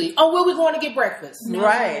happens when you leave? Oh, where we going to get breakfast?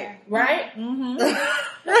 Right. Right? Mm-hmm.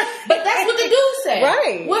 But that's what the dudes say.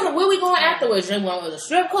 Right. Where we going afterwards? We going to the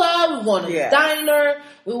strip club? We going to the diner?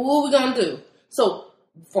 What we going to do? So,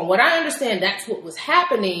 from what I understand, that's what was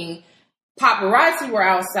happening. Paparazzi were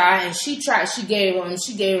outside, and she gave him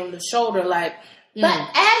the shoulder, like. But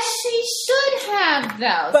as she should have,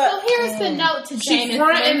 though. So here's the note to Jameis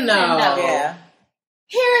Winston, though. Yeah.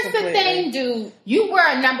 Here's the thing, dude. You were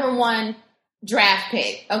a number one draft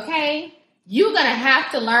pick, okay? You're gonna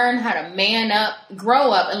have to learn how to man up,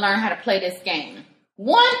 grow up, and learn how to play this game.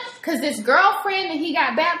 One, because his girlfriend that he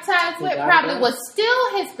got baptized with probably was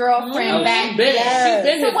still his girlfriend back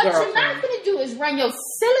then. So what you're not going to do is run your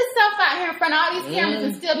silly self out here in front of all these cameras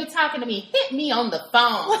and still be talking to me. Hit me on the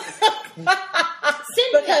phone. Send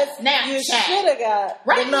me a Snapchat. You should have got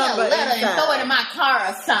Write me a letter and throw it in my car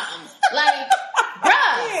or something. Like,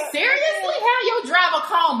 bruh, seriously? How your driver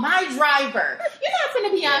call my driver? You're not going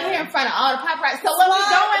to be out here in front of all the paparazzi. So what we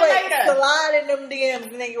doing later? Slide in them DMs,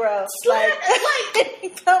 Negro. Like,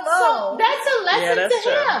 come on. So that's a lesson to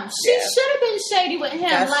him. She should have been shady with him.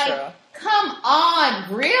 That's like, true. come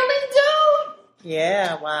on. Really, dude?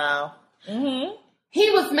 Yeah, wow. Mm-hmm.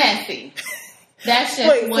 He was messy. That's just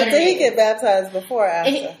Wait, what so did he get baptized before or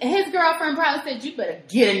after? His girlfriend probably said, you better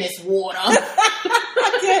get in this water.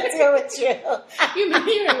 I can't deal with you. You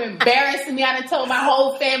embarrassing me. I done told my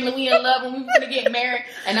whole family we in love and we were going to get married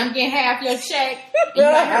and I'm getting half your check. And you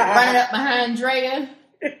out here running up behind Drea.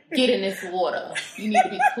 Get in this water. You need to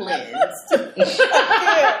be cleansed.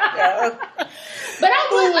 But I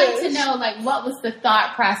would like to know, like, what was the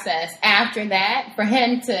thought process after that for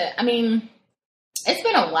him to, I mean, it's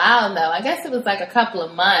been a while, though. I guess it was like a couple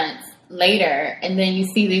of months later, and then you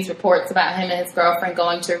see these reports about him and his girlfriend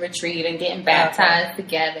going to a retreat and getting baptized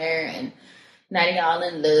together, and now they all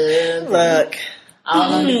in love. Look.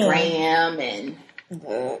 All on the gram, and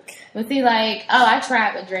was he like, oh, I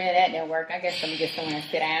tried with Drea, that didn't work. I guess I'm going to get someone to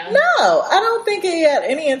sit down. No, I don't think he had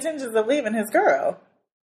any intentions of leaving his girl.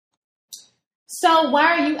 So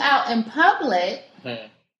why are you out in public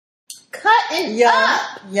cutting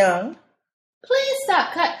up? Young. Please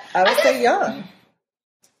stop cutting. I would say young.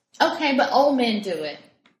 Okay, but old men do it.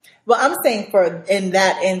 Well, I'm saying in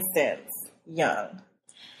that instance, young.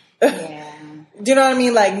 Yeah. Do you know what I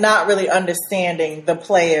mean? Like, not really understanding the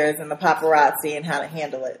players and the paparazzi and how to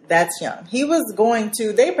handle it. That's young. He was going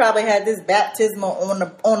to, they probably had this baptismal on the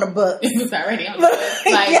book. It was already on the book.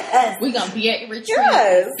 Like, we're going to be at the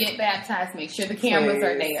retreat, get baptized, make sure the cameras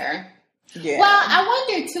are there. Yeah. Well, I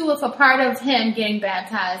wonder, too, if a part of him getting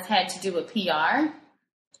baptized had to do with PR.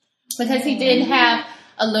 Because he did have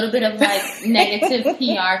a little bit of, like, negative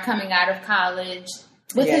PR coming out of college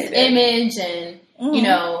with his image and, you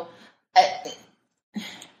know,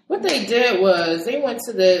 what they did was they went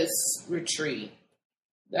to this retreat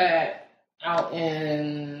that out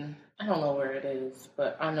in, I don't know where it is,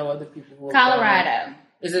 but I know other people who Colorado.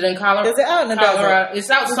 Is it in Colorado? Is it out in the Colorado? It's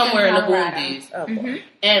out somewhere in the Boondies. Okay.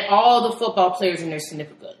 And all the football players and their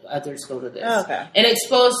significant others go to this. Okay. And it's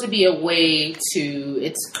supposed to be a way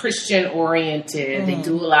it's Christian oriented. They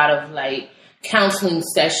do a lot of like counseling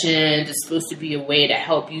sessions. It's supposed to be a way to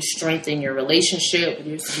help you strengthen your relationship with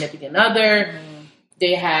your significant other.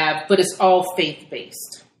 But it's all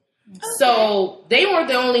faith-based. Okay. So they weren't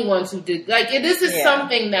the only ones who did, like, this is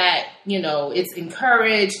something that, you know, it's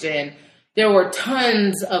encouraged, and there were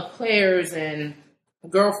tons of players and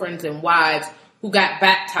girlfriends and wives who got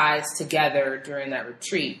baptized together during that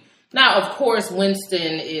retreat. Now, of course,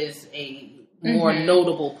 Winston is a more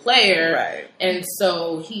notable player, right? And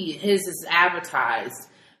so his is advertised.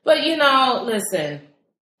 But, you know, listen,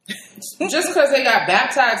 just because they got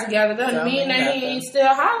baptized together doesn't mean that he ain't still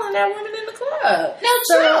hollering at women in the club. No,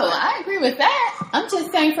 true. I agree with that. I'm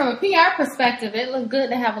just saying from a PR perspective, it looked good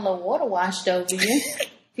to have a little water washed over you.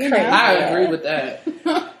 You know? I agree with that.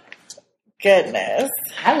 Goodness.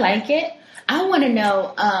 I like it. I want to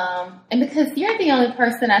know, and because you're the only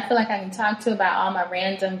person I feel like I can talk to about all my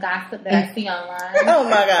random gossip that I see online. Oh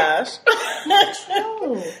my gosh.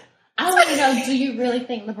 True. I want to know, do you really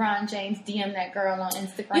think LeBron James DM'd that girl on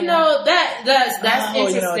Instagram? You know, that's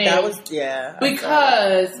interesting. You know, that was,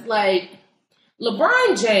 because, like,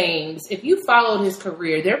 LeBron James, if you followed his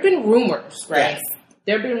career, there have been rumors, right? Yes.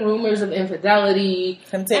 There have been rumors of infidelity.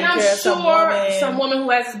 Him taking care of some woman who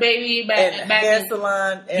has his baby back hair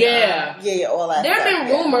salon. And, all that. There have been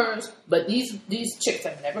rumors, but these chicks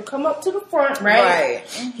have never come up to the front, right?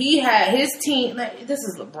 He had his team. Like, this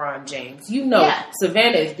is LeBron James. You know,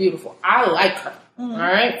 Savannah is beautiful. I like her. All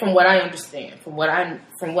right, from what I understand, from what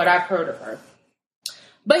I've heard of her.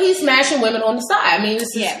 But he's smashing women on the side. I mean,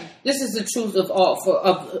 this is the truth of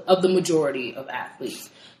of the majority of athletes.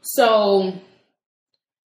 So.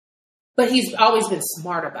 But he's always been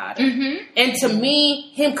smart about it. Mm-hmm. And to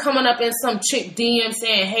me, him coming up in some chick DM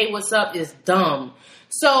saying, hey, what's up, is dumb.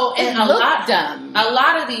 So, and a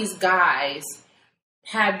lot of these guys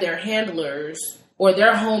have their handlers or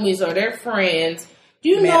their homies or their friends. Do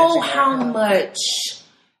you know how much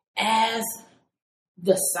as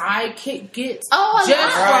the sidekick gets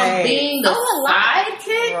from being the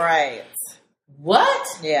sidekick? Right.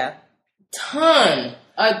 What? Yeah. Ton.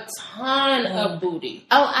 a ton of booty.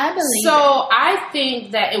 Oh, I believe So I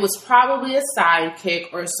think that it was probably a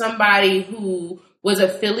sidekick or somebody who was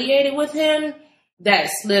affiliated with him that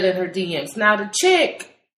slid in her DMs. Now, the chick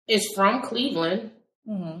is from Cleveland,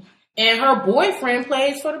 and her boyfriend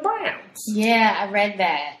plays for the Browns. Yeah, I read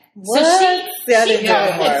that. What? So Yeah, I she didn't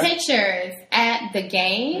know posted more. pictures at the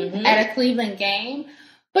game, at a Cleveland game,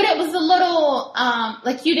 but it was a little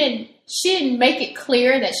like she didn't make it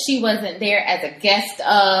clear that she wasn't there as a guest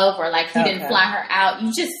of, or like he didn't fly her out.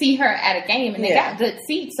 You just see her at a game, and they got good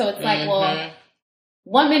seats. So it's like, well,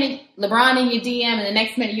 1 minute LeBron in your DM, and the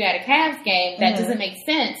next minute you at a Cavs game. That doesn't make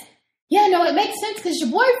sense. Yeah, no, it makes sense because your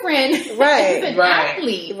boyfriend is an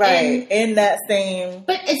athlete. Right. In that same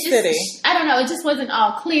But it just, city. I don't know, it just wasn't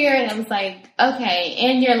all clear. And I was like, okay.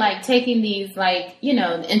 And you're like taking these like,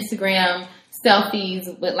 Instagram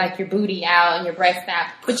selfies with like your booty out and your breast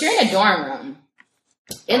out. But you're in a dorm room.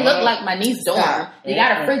 It looked like my niece's dorm. You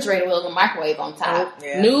got a refrigerator with a microwave on top.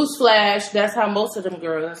 Yeah. Newsflash, that's how most of them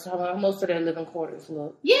girls, that's how most of their living quarters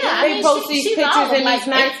look. Yeah, They post these she's pictures all in like these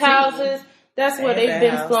nice 18. houses. That's where they've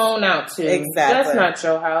been flown out to. Exactly. That's not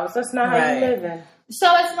your house. That's not how you living.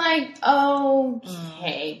 So it's like,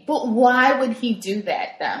 okay. But why would he do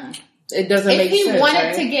that though? It doesn't make sense. If he wanted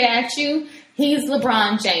right? to get at you, he's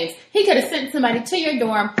LeBron James. He could have sent somebody to your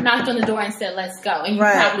dorm, knocked on the door, and said, "Let's go," and you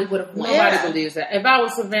probably would have won. Nobody believes that. If I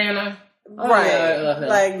was Savannah,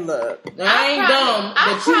 like, look, I ain't dumb,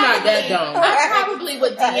 but you're not that dumb. I probably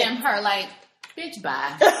would DM her like, "Bitch,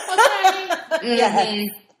 bye." Okay. Yes.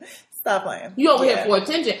 Stop playing. You over here for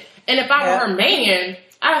attention. And if I were her man,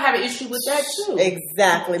 I would have an issue with that too.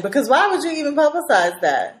 Exactly. Because why would you even publicize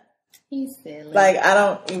that? He's silly. Like, I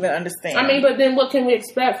don't even understand. I mean, but then what can we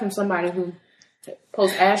expect from somebody who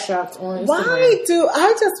posts ass shots on Instagram?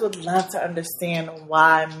 I just would love to understand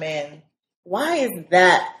why is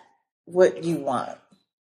that what you want?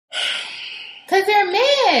 Because they're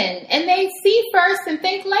men and they see first and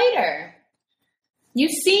think later. You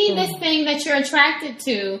see this thing that you're attracted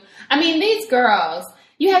to. I mean, these girls,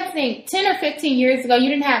 you have to think 10 or 15 years ago, you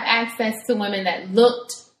didn't have access to women that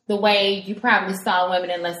looked the way you probably saw women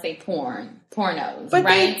unless they pornos, but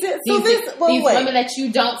right? These women that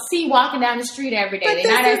you don't see walking down the street every day. They're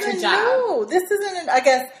not at your job. No, this isn't, I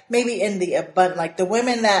guess, maybe in the abundant, like the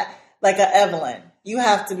women that, like a Evelyn, you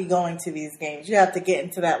have to be going to these games. You have to get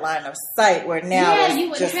into that line of sight where now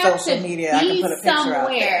it's just social media. I can put a picture out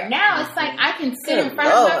there. Now it's like I can sit in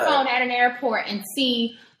front of my phone at an airport and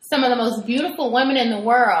see some of the most beautiful women in the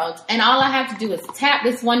world, and all I have to do is tap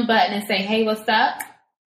this one button and say, "Hey, what's up?"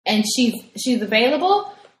 And she's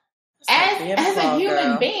available. As a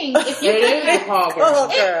human being, if you it is a call girl.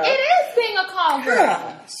 It is being a call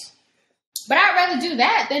girl. But I'd rather do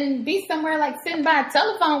that than be somewhere like sitting by a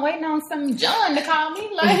telephone waiting on some John to call me.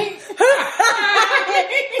 Like,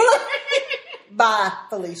 bye,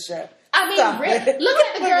 Felicia. I mean, really, look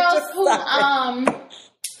at the girls who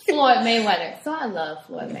Floyd Mayweather. So I love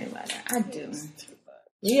Floyd Mayweather. I do.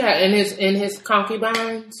 Yeah, in his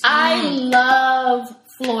concubines. I love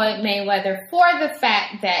Floyd Mayweather for the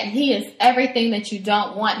fact that he is everything that you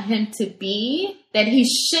don't want him to be, that he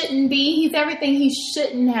shouldn't be. He's everything he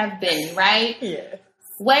shouldn't have been, right? Yeah.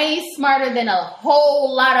 Way smarter than a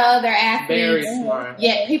whole lot of other athletes. Very smart.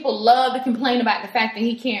 Yet people love to complain about the fact that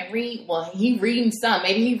he can't read. Well, he reading some.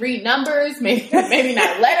 Maybe he read numbers, maybe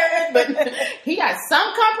not letters, but he got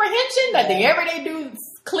some comprehension that the everyday dude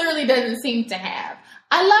clearly doesn't seem to have.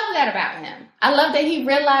 I love that about him. I love that he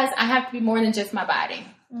realized I have to be more than just my body.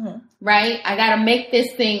 Mm-hmm. Right? I got to make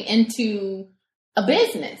this thing into a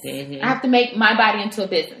business. Mm-hmm. I have to make my body into a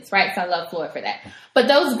business, right? So I love Floyd for that. But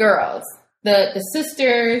those girls, the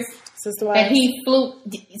sisters that he flew,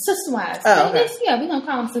 sister wives. Oh, okay. Yeah, we're going to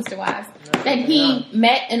call them sister wives. That he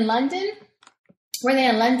met in London. Were they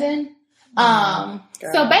in London?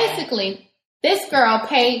 So basically, this girl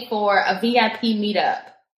paid for a VIP meetup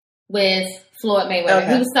with Floyd Mayweather.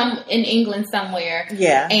 Okay. He was in England somewhere.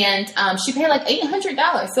 Yeah. And she paid like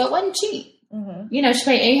 $800, so it wasn't cheap. Mm-hmm. You know, she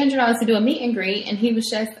paid $800 to do a meet and greet, and he was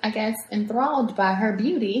just, I guess, enthralled by her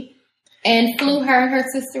beauty and flew her and her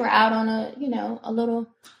sister out on a little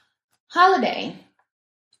holiday.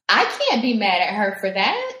 I can't be mad at her for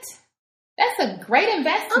that. That's a great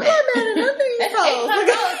investment. I'm not mad at nothing. That's $800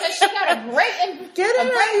 that she got a great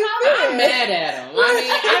holiday. I'm mad at him. I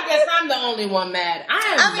mean, I guess I'm the only one mad.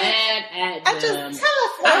 I'm mad at them. Just tell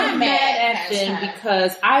us why I'm mad at them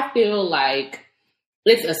because I feel like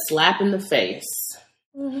it's a slap in the face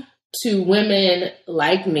to women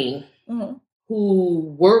like me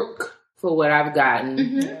who work for what I've gotten.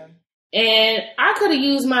 Mm-hmm. And I could have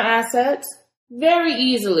used my assets. very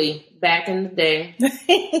easily back in the day.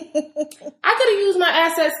 I could have used my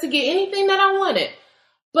assets to get anything that I wanted.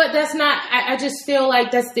 But that's not, I just feel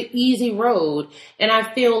like that's the easy road. And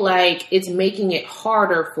I feel like it's making it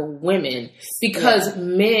harder for women because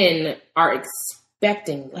men are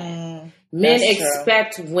expecting that. Men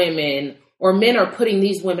expect women, or men are putting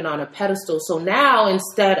these women on a pedestal. So now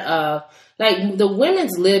instead of, like, the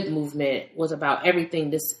women's lib movement was about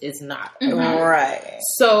everything this is not. Right.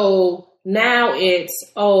 So now it's,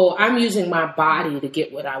 I'm using my body to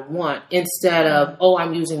get what I want instead of,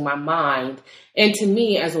 I'm using my mind. And to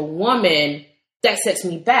me, as a woman, that sets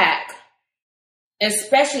me back,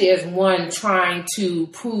 especially as one trying to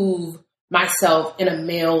prove myself in a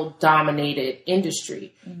male-dominated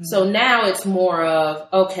industry. So now it's more of,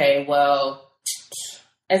 okay, well,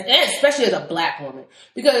 and especially as a Black woman,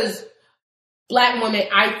 because Black women,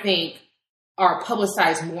 I think, are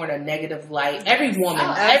publicized more in a negative light. Every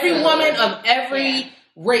woman of every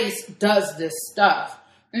race does this stuff.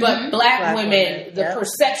 But Black women, the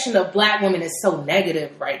perception of Black women is so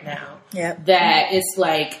negative right now that it's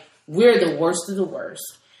like we're the worst of the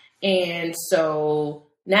worst. And so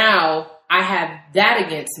now I have that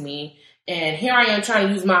against me. And here I am trying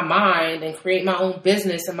to use my mind and create my own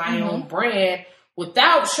business and my own brand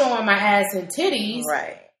without showing my ass and titties.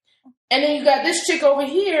 Right. And then you got this chick over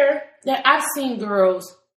here that I've seen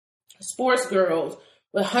girls, sports girls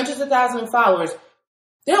with hundreds of thousands of followers.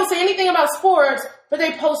 They don't say anything about sports, but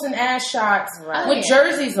they posting ass shots with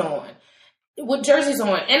jerseys on.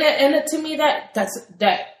 And to me, that's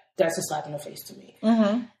a slap in the face to me.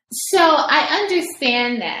 So I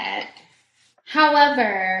understand that.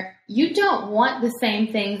 However, you don't want the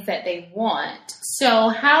same things that they want. So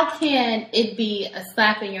how can it be a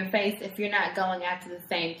slap in your face if you're not going after the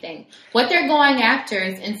same thing? What they're going after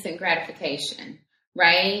is instant gratification,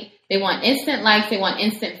 right? They want instant likes. They want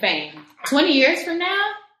instant fame. 20 years from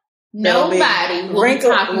now, nobody will be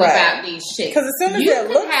talking about these chicks. Because as soon as you their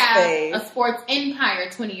could looks have fade, a sports empire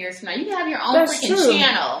 20 years from now. You can have your own freaking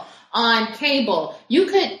channel on cable. You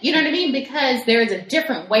could, you know what I mean? Because there's a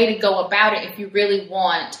different way to go about it if you really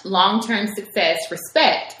want long-term success,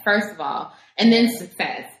 respect, first of all, and then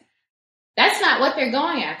success. That's not what they're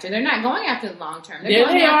going after. They're not going after the long-term. They're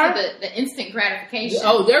going after the instant gratification.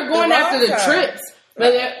 Oh, they're going after the trips.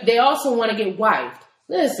 But they also want to get wifed.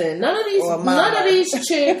 Listen, none of these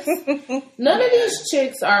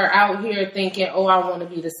chicks are out here thinking, I want to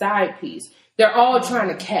be the side piece. They're all trying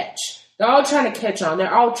to catch. They're all trying to catch on.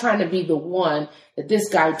 They're all trying to be the one that this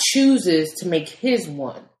guy chooses to make his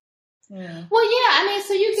one. Yeah. Well, yeah, I mean,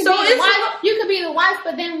 so you can be the wife. You could be the wife,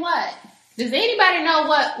 but then what? Does anybody know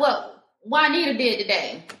what Juanita did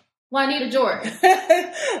today? Juanita Jordan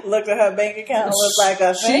looked at her bank account and was like,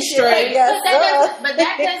 she's straight.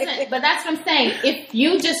 But that's what I'm saying. If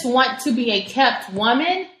you just want to be a kept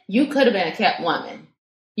woman, you could have been a kept woman.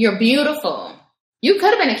 You're beautiful. You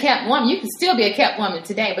could have been a kept woman. You can still be a kept woman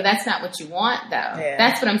today, but that's not what you want, though. Yeah.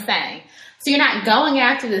 That's what I'm saying. So you're not going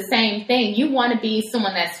after the same thing. You want to be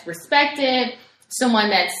someone that's respected, someone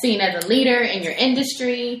that's seen as a leader in your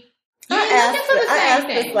industry. I asked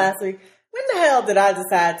this last week. When the hell did I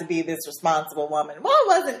decide to be this responsible woman?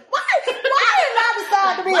 Why did I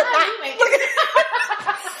decide to be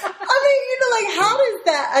how does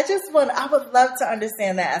that? I would love to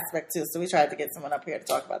understand that aspect too. So we tried to get someone up here to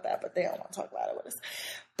talk about that, but they don't want to talk about it with us.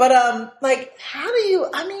 But, how do you,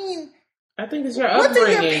 I think it's your upbringing. What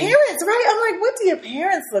do your parents, right? I'm like, what do your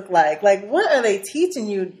parents look like? Like, what are they teaching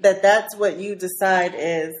you that's what you decide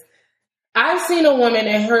is? I've seen a woman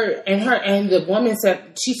and the woman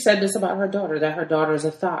she said this about her daughter, that her daughter is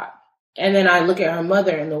a thought. And then I look at her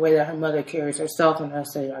mother and the way that her mother carries herself, and I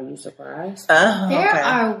say, are you surprised? There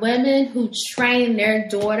are women who train their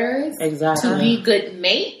daughters to be good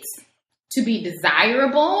mates, to be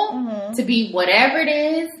desirable, to be whatever it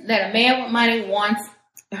is that a man with money wants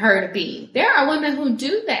her to be. There are women who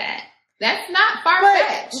do that. That's not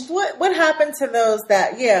far-fetched. What happened to those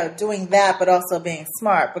that, doing that, but also being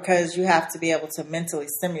smart, because you have to be able to mentally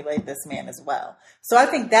stimulate this man as well. So I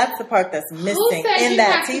think that's the part that's missing in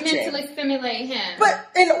that teaching. To mentally stimulate him? But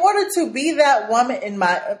in order to be that woman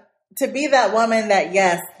that,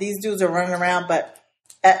 yes, these dudes are running around, but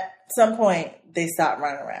at some point they stop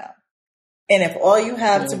running around. And if all you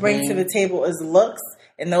have to bring to the table is looks,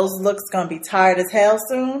 and those looks going to be tired as hell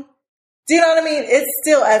soon, do you know what I mean? It's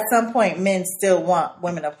still, at some point, men still want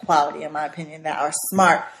women of quality, in my opinion, that are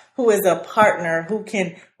smart, who is a partner, who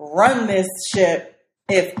can run this ship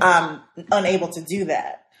if I'm unable to do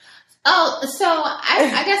that. Oh, so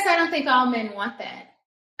I guess I don't think all men want that.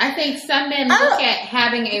 I think some men look at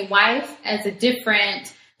having a wife as a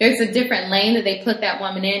different, there's a different lane that they put that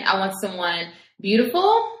woman in. I want someone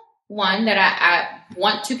beautiful, one that I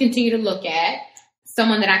want to continue to look at,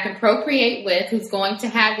 someone that I can procreate with, who's going to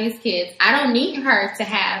have these kids. I don't need her to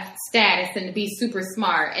have status and to be super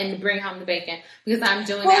smart and to bring home the bacon because I'm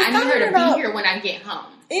doing that. I need her to be here when I get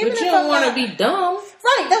home. But you don't want to be dumb.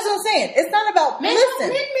 Right, that's what I'm saying. It's not about, Men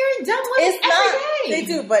marry dumb women every day. They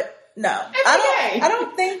do, but no. I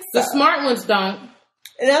don't think so. The smart ones don't.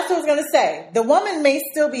 And that's what I was going to say. The woman may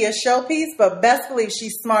still be a showpiece, but best believe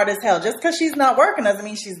she's smart as hell. Just because she's not working doesn't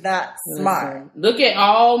mean she's not smart. Look at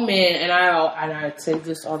all men, and I say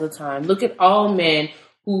this all the time. Look at all men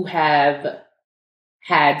who have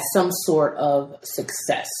had some sort of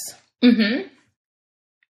success. Mm-hmm.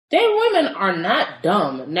 They women are not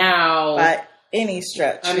dumb. Now, by any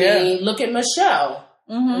stretch. I mean, look at Michelle.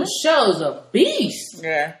 Mm-hmm. Michelle's a beast.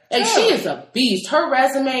 Yeah. Like, she is a beast. Her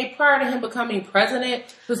resume prior to him becoming president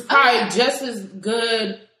was probably just as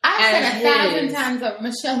good I've as said 1,000 times over.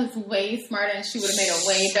 Michelle is way smarter and she would have made a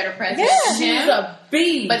way better president. Yeah, she's a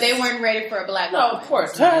beast. But they weren't ready for a black woman. No, of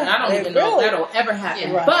course not. I don't even know if that'll ever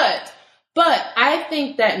happen. Yeah. Right. But I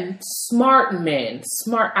think that smart men,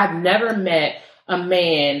 I've never met a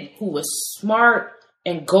man who was smart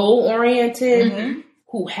and goal-oriented,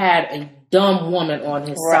 who had a dumb woman on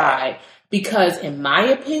his side. Because in my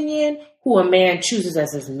opinion, who a man chooses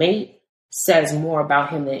as his mate says more about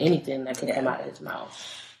him than anything that can come out of his mouth.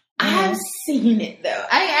 I've seen it though.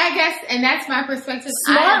 I guess, and that's my perspective.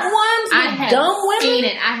 Smart ones with dumb women? Seen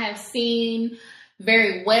it. I have seen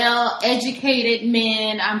very well educated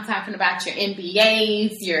men. I'm talking about your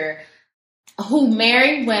MBAs, who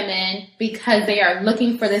marry women because they are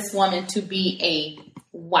looking for this woman to be a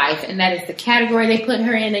wife, and that is the category they put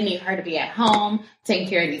her in. They need her to be at home, taking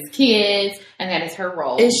care of these kids, and that is her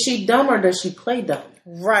role. Is she dumb or does she play dumb?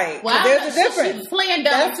 Right. Well, there's a difference. She's playing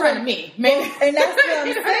dumb in front of me. Maybe. And that's what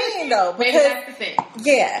I'm saying, though. Because, maybe that's the thing.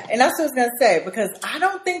 Yeah, and that's what I was going to say, because I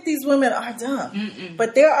don't think these women are dumb.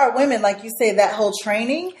 But there are women, like you say, that whole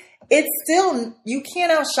training, it's still, you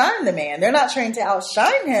can't outshine the man. They're not trained to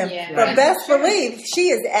outshine him. Yeah, but best believe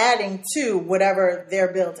she is adding to whatever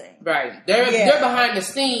they're building. Right. They're behind the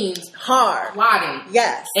scenes. Hard. Plotting.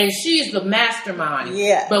 Yes. And she's the mastermind.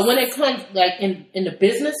 Yes. But when it comes, like, in the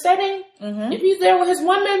business setting, if he's there with his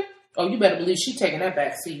woman, you better believe she's taking that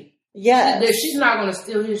back seat. Yeah. She's not going to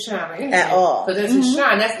steal his shine or anything. At all. Because that's his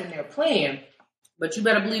shine. That's when they're playing. But you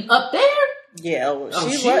better believe up there. Yeah,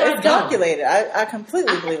 it's calculated. I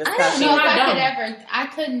completely believe it's calculated. I don't know if I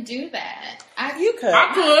couldn't do that. You could.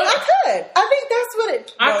 I could. I think that's what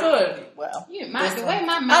it. I could. Well, the way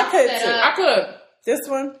my mouth set up. I could. This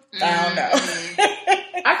one, I don't know.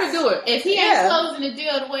 I could do it. If he ain't closing the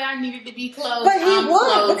deal the way I needed to be closed, but he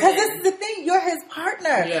would, because this is the thing. You're his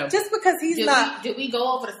partner. Yeah. Just because he's not. Did we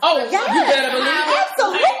go over the? Oh, yes. You better believe.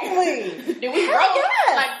 Absolutely. Did we roll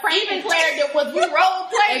like Frank and Claire? Was we role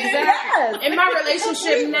playing? Exactly. Yes. In my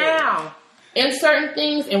relationship now, in certain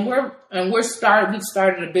things, we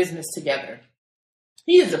started a business together.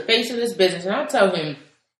 He is the face of this business, and I tell him,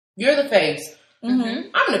 "You're the face. I'm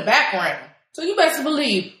in the background." So you best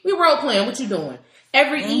believe we role playing. What you doing?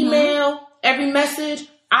 Every email, every message,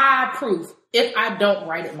 I approve. If I don't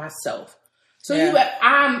write it myself, so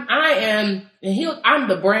I'm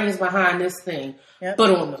the brains behind this thing. Yep.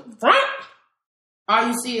 But on the front, all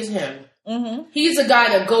you see is him. He's the guy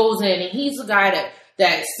that goes in, and he's the guy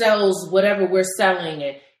that sells whatever we're selling,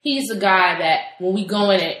 and he's the guy that when we go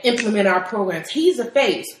in and implement our programs, he's the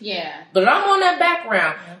face. Yeah. But I'm on that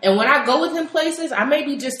background. And when I go with him places, I may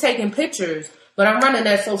be just taking pictures, but I'm running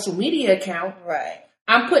that social media account. Right.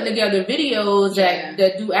 I'm putting together videos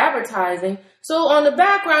that do advertising. So on the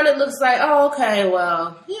background, it looks like, oh, okay,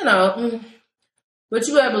 well, But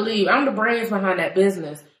you better believe I'm the brains behind that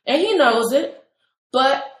business. And he knows it.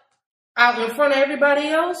 But out in front of everybody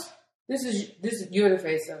else, This is you're the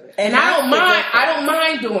face of it, and I don't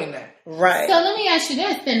mind doing that. Right. So let me ask you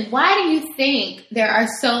this: then, why do you think there are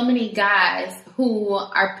so many guys who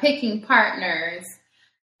are picking partners?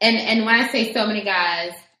 And when I say so many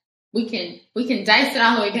guys, we can dice it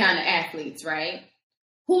all the way down to athletes, right?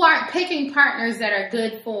 Who aren't picking partners that are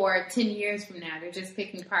good for 10 years from now. They're just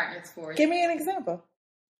picking partners for. Give me an example.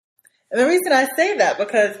 And the reason I say that,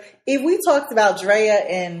 because if we talked about Drea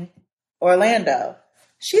in Orlando.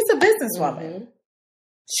 She's a businesswoman.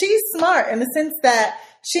 She's smart in the sense that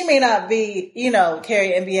she may not be,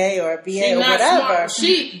 carry MBA or BA or whatever.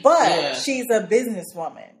 But she's a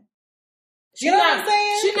businesswoman. You know what I'm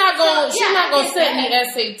saying? She's not going to set any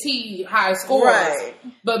SAT high scores. Right.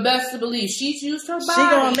 But best to believe, she's used her body. She's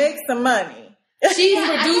going to make some money. She's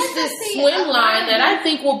produced this swim line that I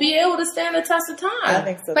think will be able to stand the test of time. I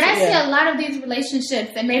think so. But I see a lot of these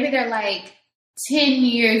relationships, and maybe they're like 10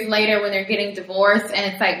 years later when they're getting divorced,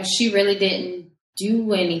 and it's like, well, she really didn't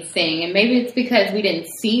do anything, and maybe it's because we didn't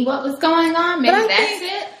see what was going on. Maybe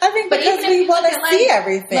it. I think because we want to see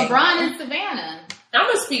everything. LeBron and Savannah. I'm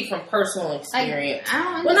gonna speak from personal experience.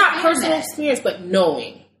 Well, not personal experience, but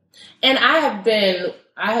knowing. And I have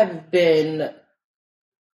been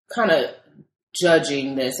kind of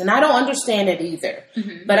judging this, and I don't understand it either.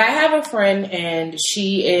 Mm-hmm. But I have a friend, and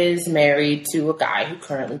she is married to a guy who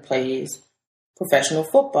currently plays professional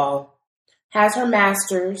football, has her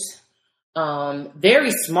master's,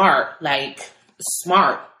 very smart,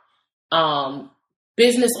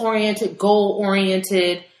 business oriented, goal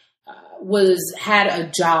oriented, had a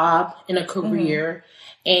job and a career.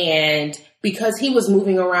 Mm-hmm. And because he was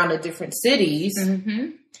moving around to different cities,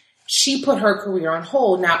 mm-hmm. she put her career on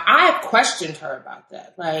hold. Now, I have questioned her about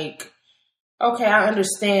that. Like, okay, I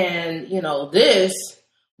understand, this,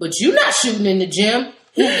 but you're not shooting in the gym.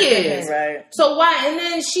 He is. Right. So why? And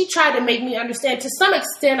then she tried to make me understand. To some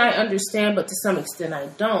extent, I understand, but to some extent, I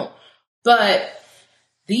don't. But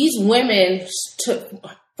these women,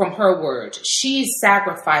 from her words, she's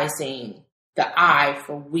sacrificing the I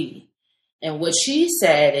for we. And what she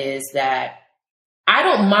said is that I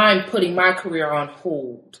don't mind putting my career on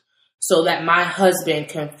hold so that my husband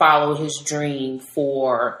can follow his dream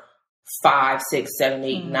for 5, 6, 7,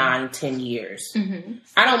 8, mm-hmm. 9, 10 years. Mm-hmm.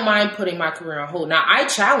 I don't mind putting my career on hold. Now, I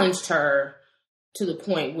challenged her to the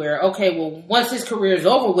point where, okay, well, once his career is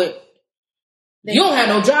over with, you don't have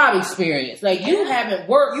no job experience. Like, you haven't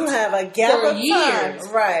worked you have a gap for of years.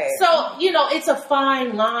 Time. Right. So, it's a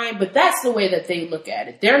fine line, but that's the way that they look at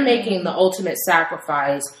it. They're making the ultimate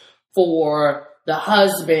sacrifice for the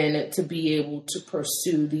husband to be able to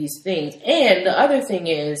pursue these things. And the other thing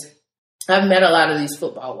is, I've met a lot of these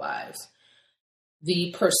football wives.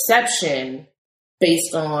 The perception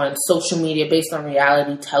based on social media, based on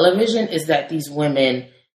reality television, is that these women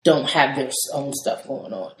don't have their own stuff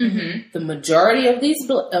going on. Mm-hmm. The majority of these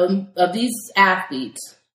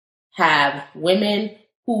athletes have women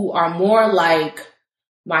who are more like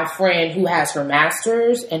my friend who has her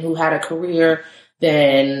master's and who had a career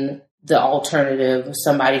than the alternative,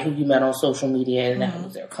 somebody who you met on social media and that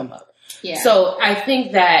was their come up. Yeah. So I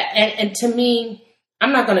think that, and to me,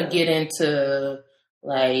 I'm not going to get into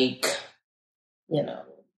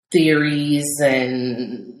theories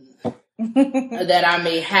and that I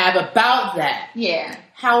may have about that. Yeah.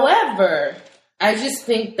 However, I just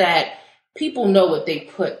think that people know what they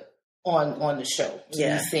put on the show to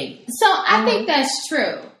be seen. So I think that's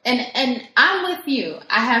true. And I'm with you.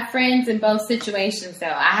 I have friends in both situations though.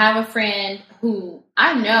 I have a friend who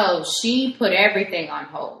I know she put everything on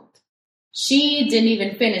hold. She didn't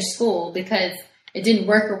even finish school because it didn't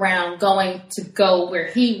work around going to go where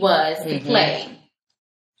he was to mm-hmm. play.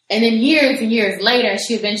 And then years and years later,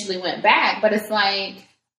 she eventually went back. But it's like,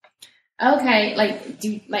 okay, do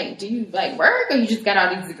you work, or you just got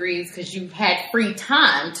all these degrees because you had free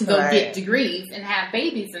time to go get degrees and have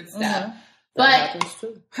babies and stuff? Mm-hmm. But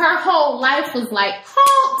her whole life was like,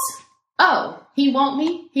 halt! Oh, he want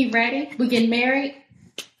me? He ready? We getting married?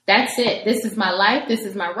 That's it. This is my life. This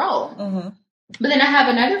is my role. Mm-hmm. But then I have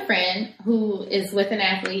another friend who is with an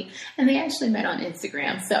athlete, and they actually met on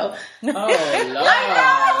Instagram. So, Lord. I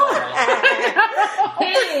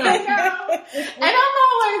know. And I'm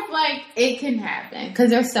always like, it can happen because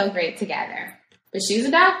they're so great together. But she's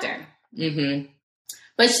a doctor. Mm-hmm.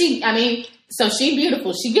 But so she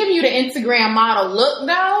beautiful. She give you the Instagram model look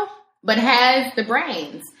though, but has the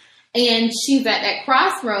brains. And she's at that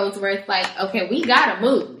crossroads where it's like, okay, we gotta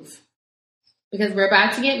move. Because we're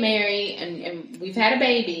about to get married and we've had a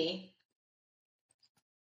baby.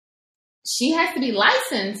 She has to be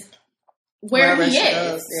licensed wherever he is.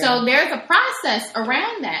 Goes, yeah. So there's a process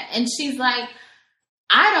around that. And she's like,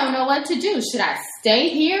 I don't know what to do. Should I stay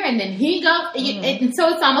here and then he go? Mm-hmm. And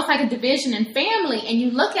so it's almost like a division in family. And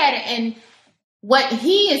you look at it and what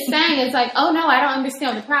he is saying is like, oh no, I don't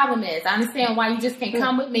understand what the problem is. I understand why you just can't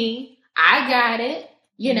come with me. I got it.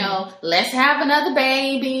 Let's have another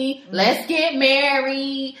baby. Let's get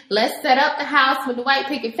married. Let's set up the house with the white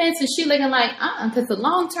picket fence. And she looking like, because the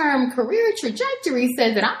long-term career trajectory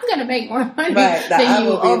says that I'm going to make more money than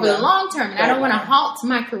you over the long term. And I don't want to halt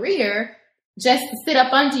my career just to sit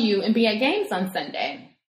up under you and be at games on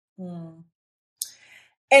Sunday. And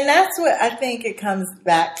that's what I think it comes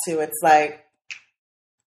back to. It's like,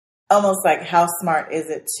 almost like, how smart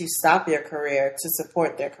is it to stop your career to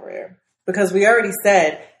support their career? Because we already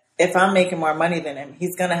said, if I'm making more money than him,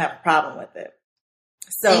 he's going to have a problem with it.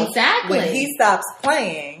 So exactly. When he stops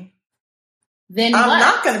playing, then I'm what?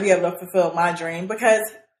 not going to be able to fulfill my dream because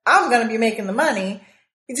I'm going to be making the money.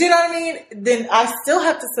 Do you know what I mean? Then I still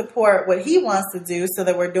have to support what he wants to do so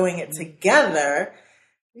that we're doing it together.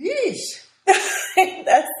 Yeesh.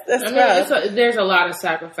 that's rough. There's a lot of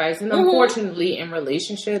sacrifice, and unfortunately, in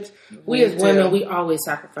relationships, we as women, we always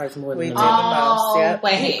sacrifice more than men.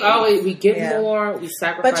 We give more, we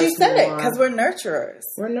sacrifice. But you said more. it because we're nurturers.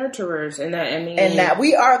 We're nurturers, and that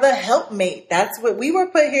we are the helpmate. That's what we were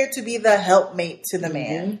put here to be, the helpmate to the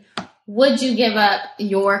man. Would you give up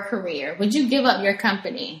your career? Would you give up your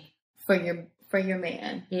company for your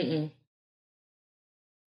man? Mm-mm.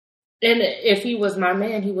 And if he was my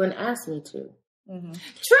man, he wouldn't ask me to. Mm-hmm.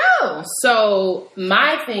 True. So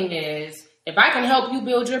my thing is, if I can help you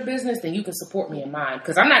build your business, then you can support me in mine.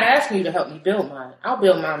 Because I'm not asking you to help me build mine. I'll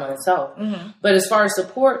build mine myself. Mm-hmm. But as far as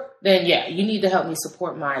support, then yeah, you need to help me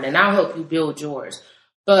support mine, and I'll help you build yours.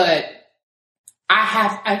 But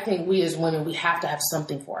I think we as women, we have to have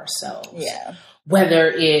something for ourselves. Yeah. Whether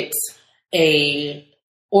it's a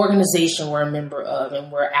organization we're a member of and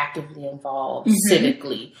we're actively involved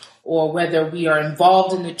civically, or whether we are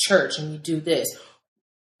involved in the church and we do this.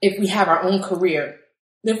 If we have our own career,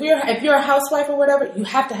 if you're a housewife or whatever, you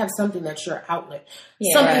have to have something that's your outlet,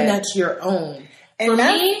 something that's your own. And for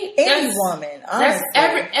that's me, any woman, honestly.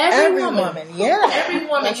 That's every woman. Yeah, every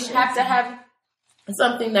woman. You have to have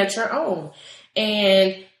something that's your own,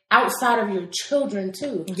 and outside of your children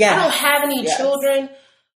too. Yeah, I don't have any children.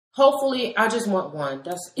 Hopefully, I just want one.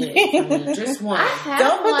 That's it. I mean, just one.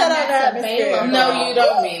 Don't put that out of atmosphere. No, you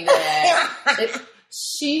don't mean that.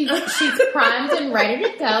 She's primed and ready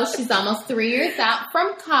to go. She's almost 3 years out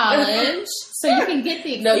from college, so you can get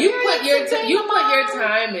the experience. No, you put your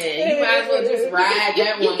time in. You might as well just ride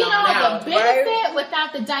that one on out. You get all the benefit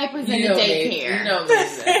without the diapers and the daycare. You don't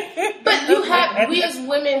need that. But we as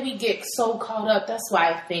women, we get so caught up. That's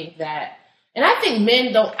why I think that. And I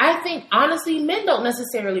think honestly, men don't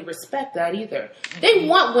necessarily respect that either. They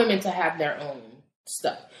want women to have their own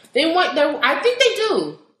stuff. I think they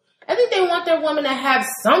do. I think they want their woman to have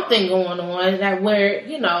something going on that where,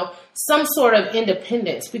 some sort of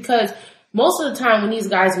independence. Because most of the time when these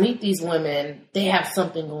guys meet these women, they have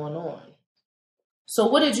something going on. So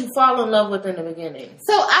what did you fall in love with in the beginning?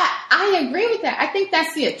 So I agree with that. I think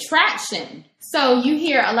that's the attraction. So you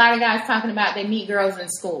hear a lot of guys talking about they meet girls in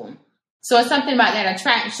school. So it's something about that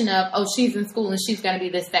attraction of, she's in school and she's going to be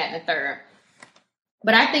this, that, and the third.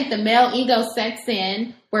 But I think the male ego sets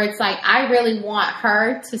in where it's like, I really want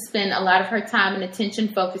her to spend a lot of her time and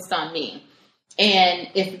attention focused on me. And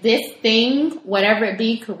if this thing, whatever it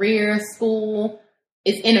be, career, school,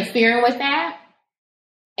 is interfering with that,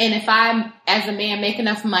 and if I'm, as a man, make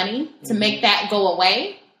enough money to make that go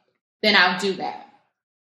away, then I'll do that.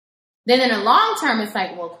 Then in the long term, it's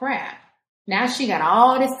like, well, crap. Now she got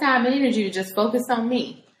all this time and energy to just focus on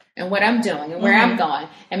me and what I'm doing and where I'm going.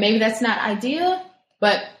 And maybe that's not ideal,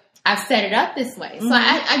 but I've set it up this way. So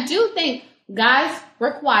I do think guys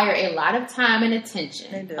require a lot of time and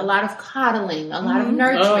attention, a lot of coddling, a lot of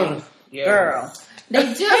nurturing. Oh, yeah. Girl.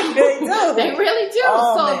 They do. They do. They really do.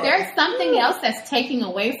 Oh, if there's something else that's taking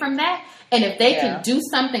away from that, and if they can do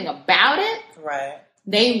something about it, right.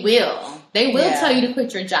 They will. They will tell you to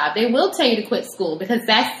quit your job. They will tell you to quit school because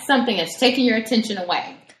that's something that's taking your attention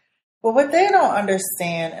away. But what they don't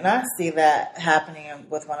understand, and I see that happening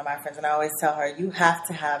with one of my friends, and I always tell her, you have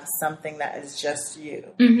to have something that is just you.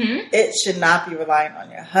 Mm-hmm. It should not be relying on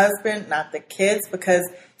your husband, not the kids, because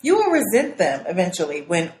you will resent them eventually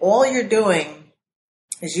when all you're doing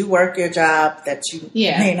is you work your job that you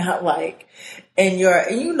may not like, and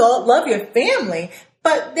you love your family.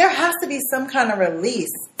 But there has to be some kind of release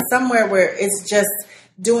somewhere where it's just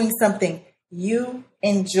doing something you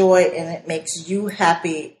enjoy and it makes you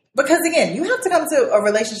happy. Because again, you have to come to a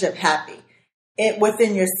relationship happy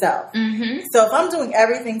within yourself. Mm-hmm. So if I'm doing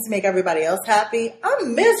everything to make everybody else happy,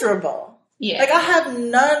 I'm miserable. Yeah. Like I have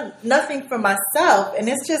nothing for myself. And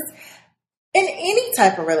it's just in any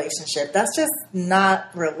type of relationship, that's just not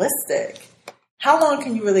realistic. How long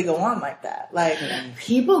can you really go on like that? Like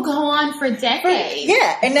people go on for decades.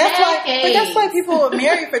 And that's why people are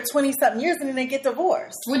married for 20-something years and then they get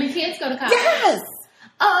divorced. When the kids go to college. Yes.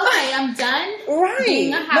 Oh, okay, I'm done. Right.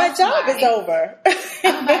 My job is over.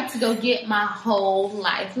 I'm about to go get my whole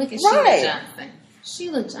life. Look at Sheila Johnson.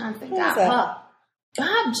 Sheila Johnson got her.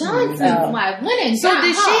 Bob Johnson's wife. When and so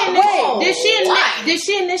did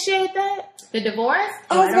she initiate that? The divorce?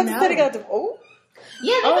 I was about to say they got divorced.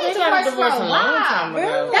 Yeah, they got divorced for a long time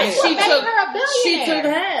ago. That's what made her a billionaire. She took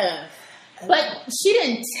half. But she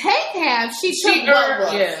didn't take half. She took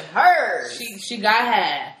what was hers. She got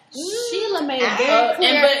half. Sheila made it very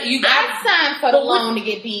clear. But you got I signed for the loan to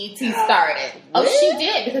get BET started. Oh, she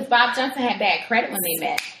did, because Bob Johnson had bad credit when they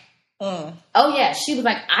met. Oh, yeah. She was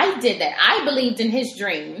like, I did that. I believed in his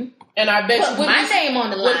dream. And I bet put my name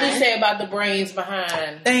on the line. What did you say about the brains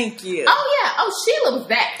behind? Thank you. Oh, yeah. Oh, Sheila was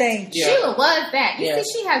that. Thank you. Sheila was that. You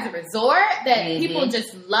see, she has a resort that people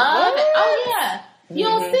just love. Oh, yeah. You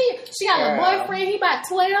don't see her. She got a boyfriend. He about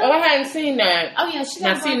 12. Oh, I hadn't seen that. Oh, yeah. She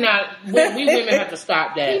got we women have to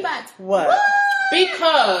stop that. He about what?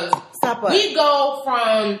 Because Stop what? we go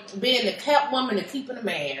from being the kept woman to keeping a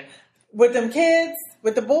man. With them kids?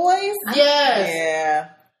 With the boys? Yes. Yeah.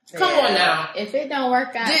 Come on now. If it don't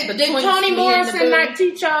work out, Did Toni Morrison not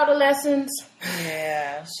teach y'all the lessons?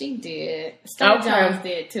 Yeah. She did. Star Jones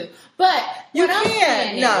did too. But you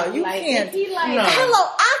can't. No, you can't.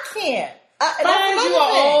 Hello, I can't. Find you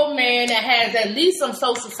an old man that has at least some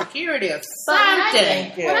social security or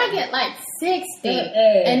something. When I get like 60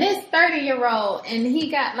 and this 30-year-old and he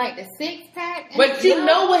got like the 6-pack. But you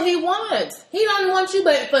know what he wants. He don't want you,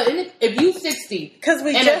 but if you 60 because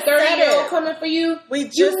we and just a 30-year-old coming for you,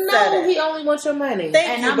 he only wants your money.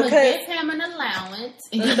 And I'm going to give him an allowance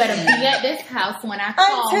and you better be at this house when I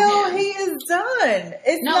call him. Until he is done.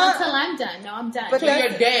 Until I'm done. No, I'm done. But you're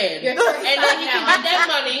dead. And then he can get that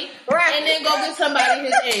money and then go get somebody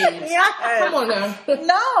his age. Yeah. Come on now.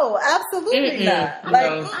 No, absolutely not.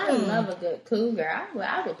 I love a good cougar.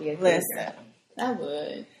 I would be a cougar. Listen. I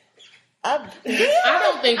would. I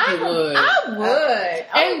don't think you would. I would.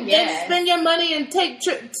 And spend your money and take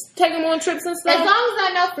them on trips and stuff. As long as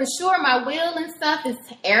I know for sure my will and stuff is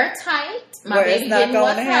airtight. My baby getting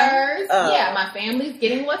what's hers. Yeah, my family's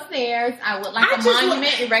getting what's theirs. I would like a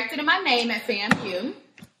monument erected in my name at FAMU.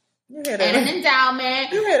 And an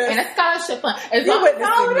endowment. And a scholarship fund. You're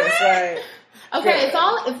witnessing this, right? Okay, if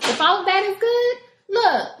all of that is good,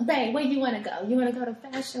 look, babe, where you want to go? You want to go to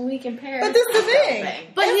Fashion Week in Paris? But this is the thing.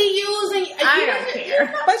 But he using... I don't care.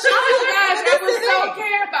 But I don't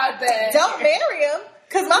care about that. Don't marry him.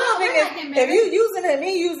 Because my thing is, if you using him,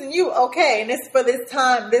 he using you, okay. And it's for this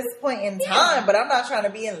point in time. But I'm not trying to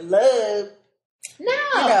be in love.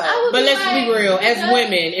 No. But let's be real. As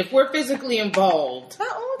women, if we're physically involved...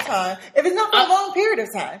 Not all the time. If it's not for a long period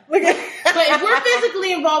of time. But if we're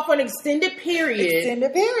physically involved for an extended period...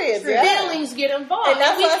 feelings get involved. And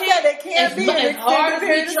that's why I said it can't be an extended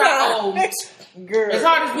period of time. Girl. As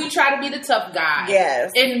hard as we try to be the tough guy.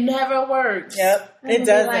 Yes. It never works. Yep. It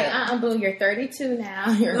doesn't. Like, boo, you're 32 now.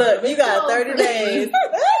 Look, you got 30 days.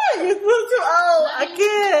 You're still too old. I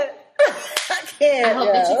can't. I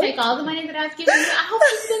hope that you take all the money that I've given you. I hope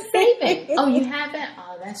you've been saving. Oh, you haven't?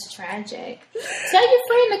 Oh, that's tragic. Tell your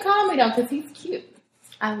friend to call me though, because he's cute.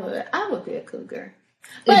 I would be a cougar.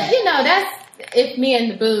 But that's if me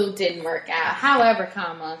and the boo didn't work out. However,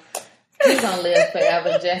 he's gonna live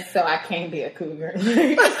forever just so I can't be a cougar. So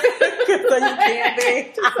you can't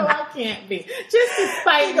be. Just so I can't be. Just to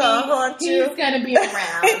spite me, he's gonna be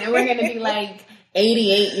around, and we're gonna be like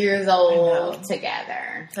 88 years old together.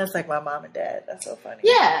 That's like my mom and dad. That's so funny.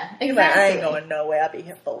 Yeah, exactly. Like, I ain't going nowhere. I'll be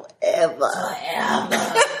here forever.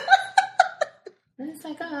 And it's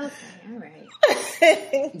like, oh, okay, all right.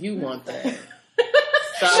 You want that.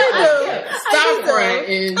 Stop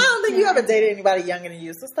fronting. I don't think you ever dated anybody younger than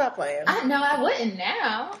you, so stop playing. I wouldn't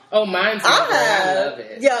now. Oh, mine's younger. I love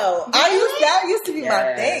it. That used to be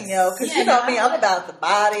my thing, because you know me, I'm about the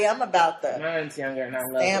body, I'm about the mine's younger and I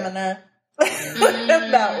love stamina.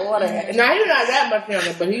 About water. Now you're not that much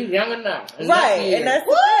younger, but he's young enough. Right, and that's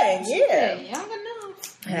the thing, young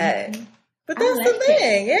enough. Hey. But that's the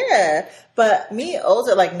thing, yeah. But me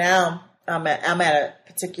older, like now, I'm at a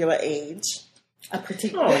particular age. A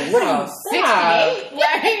particular age? What are you, 68?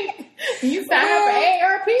 Right? You sign up for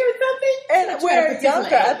AARP or something? And we're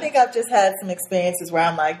younger. I think I've just had some experiences where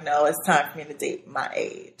I'm like, no, it's time for me to date my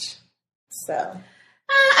age. So.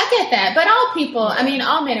 I get that. But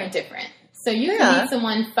all men are different. So you can meet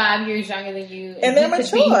someone 5 years younger than you. And they're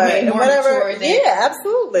mature. And whatever. Yeah,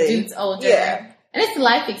 absolutely. Dude's older. Yeah. And it's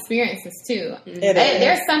life experiences too.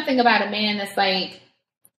 There's something about a man that's like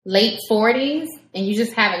late 40s and you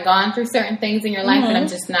just haven't gone through certain things in your life and I'm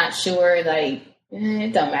just not sure, like,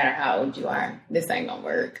 it don't matter how old you are. This ain't gonna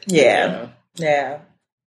work. Yeah.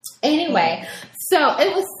 Anyway, so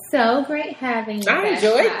it was so great having you. I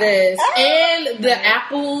enjoyed this. And the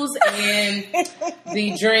apples and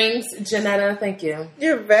the drinks. Janetta, thank you.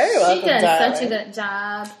 You're very welcome. She does such a good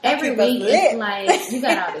job. Every week it's like, you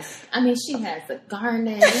got all this. I mean, she has the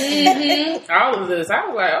garnish. All of this. I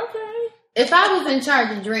was like, okay. If I was in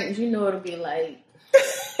charge of drinks, you know it'll be like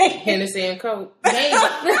Hennessy and Coke. Maybe.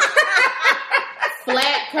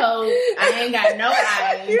 Flat Coke. I ain't got no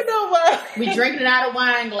ice. You know what? We drinking it out of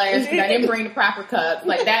wine glass, but I didn't bring the proper cups.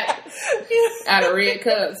 Like that. Out of red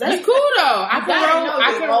cups. That's cool though. I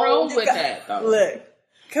can roll with that though. Look,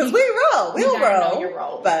 because we roll. We'll know roll. your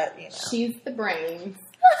role. But, you know. She's the brains.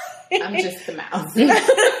 I'm just the mouth.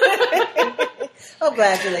 I'm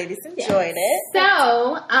glad you ladies enjoyed it.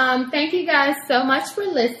 So, thank you guys so much for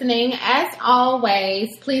listening. As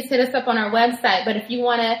always, please hit us up on our website. But if you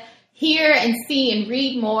want to hear and see and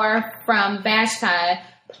read more from Vashti,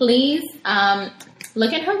 please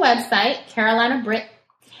look at her website,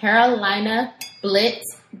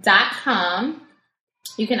 CarolinaBlitz.com.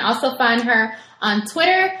 You can also find her on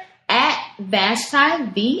Twitter at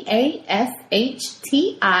Vashti,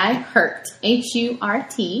 VASHTI, Hurt,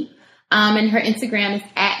 HURT. And her Instagram is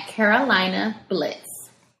at Carolina Blitz.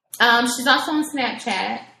 She's also on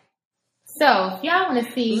Snapchat. So if y'all want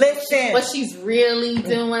to see what she's really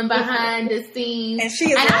doing behind the scenes. And she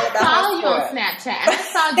is I follow you on sport. Snapchat. And I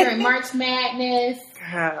saw during March Madness.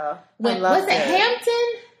 Girl, Was it Hampton?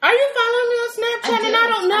 Are you following me on Snapchat and I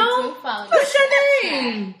don't know? I do follow you. What's your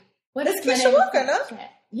name? What It's is my Keisha name? Walker, no?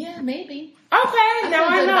 Yeah, maybe. Okay, now I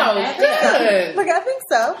feel good about know. that. Good. Look, I think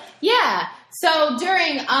so. Yeah. So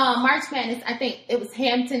during March Madness, I think it was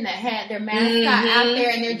Hampton that had their mascot out there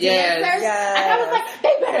and their dancers. Yes. And I was like,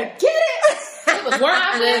 they better get it. It was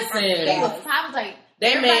Listen. I was like,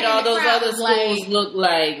 They made all those other was schools like, look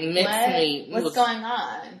like mixed meat. What's going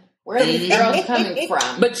on? Where are these girls coming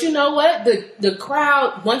from? But you know what? The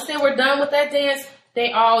crowd, once they were done with that dance,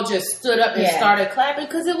 they all just stood up and started clapping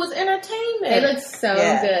because it was entertainment. They look so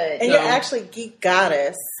good. And you're actually Geek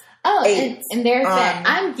Goddess. Oh, 8 and there's that. on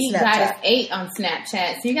I'm Geek Snapchat. Goddess 8 on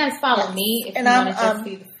Snapchat. So you guys follow me if And you I'm, want to just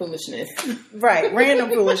see the foolishness. Right, random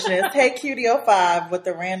foolishness. Hey, Cutie05 with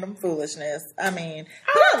the random foolishness. I mean,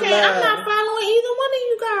 Okay, I'm not following either one of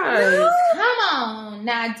you guys. Come on,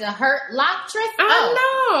 now the Hurt Loctress.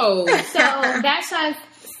 I know. So Vashti's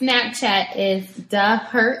Snapchat is the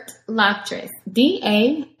Hurt Loctress.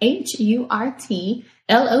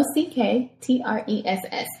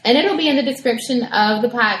 DAHURTLOCKTRESS. And it'll be in the description of the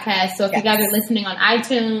podcast. So if you guys are listening on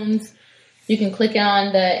iTunes, you can click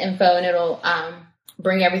on the info and it'll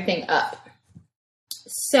bring everything up.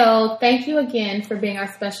 So thank you again for being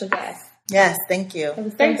our special guest. Yes, thank you. It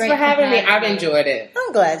was so Thanks great for to having me. have I've you. enjoyed it.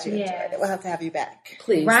 I'm glad you Yes. enjoyed it. We'll have to have you back.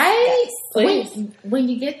 Please. Right? Yes, please. When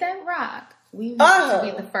you get that rock, we want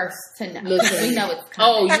to be the first to know. Listen. We know it's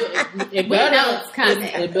coming. It We better, know it's coming.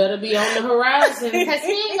 It better be on the horizon. Because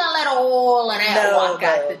he ain't gonna let all of that walk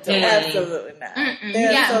out the door. Absolutely not. You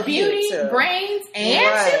They're got so beauty, cute, too. brains, and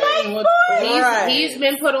Right. she like Well, boys. Right. he's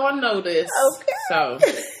been put on notice. Okay. So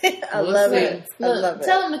I We'll love see. it. I Look, love it.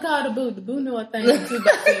 tell him to call the boo. The boo know a thing or two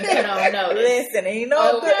about being put on notice. Listen, he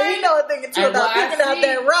know Okay. he know a thing or two And about what I picking out see-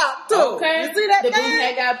 that rock too. Okay. You see that The boo thing?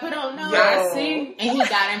 had got put on notice. Yo. I see. And he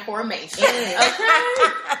got information. Okay?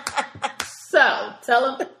 So,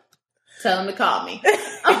 tell him to call me.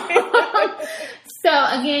 So,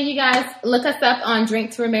 again, you guys, look us up on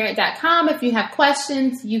drinktoremarried.com. If you have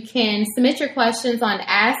questions, you can submit your questions on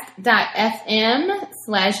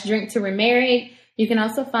ask.fm/drinktoremarried. You can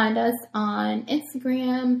also find us on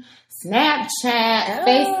Instagram, Snapchat,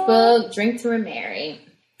 Facebook, Drink to Remarry.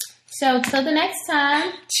 So, till the next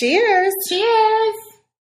time, Cheers. cheers!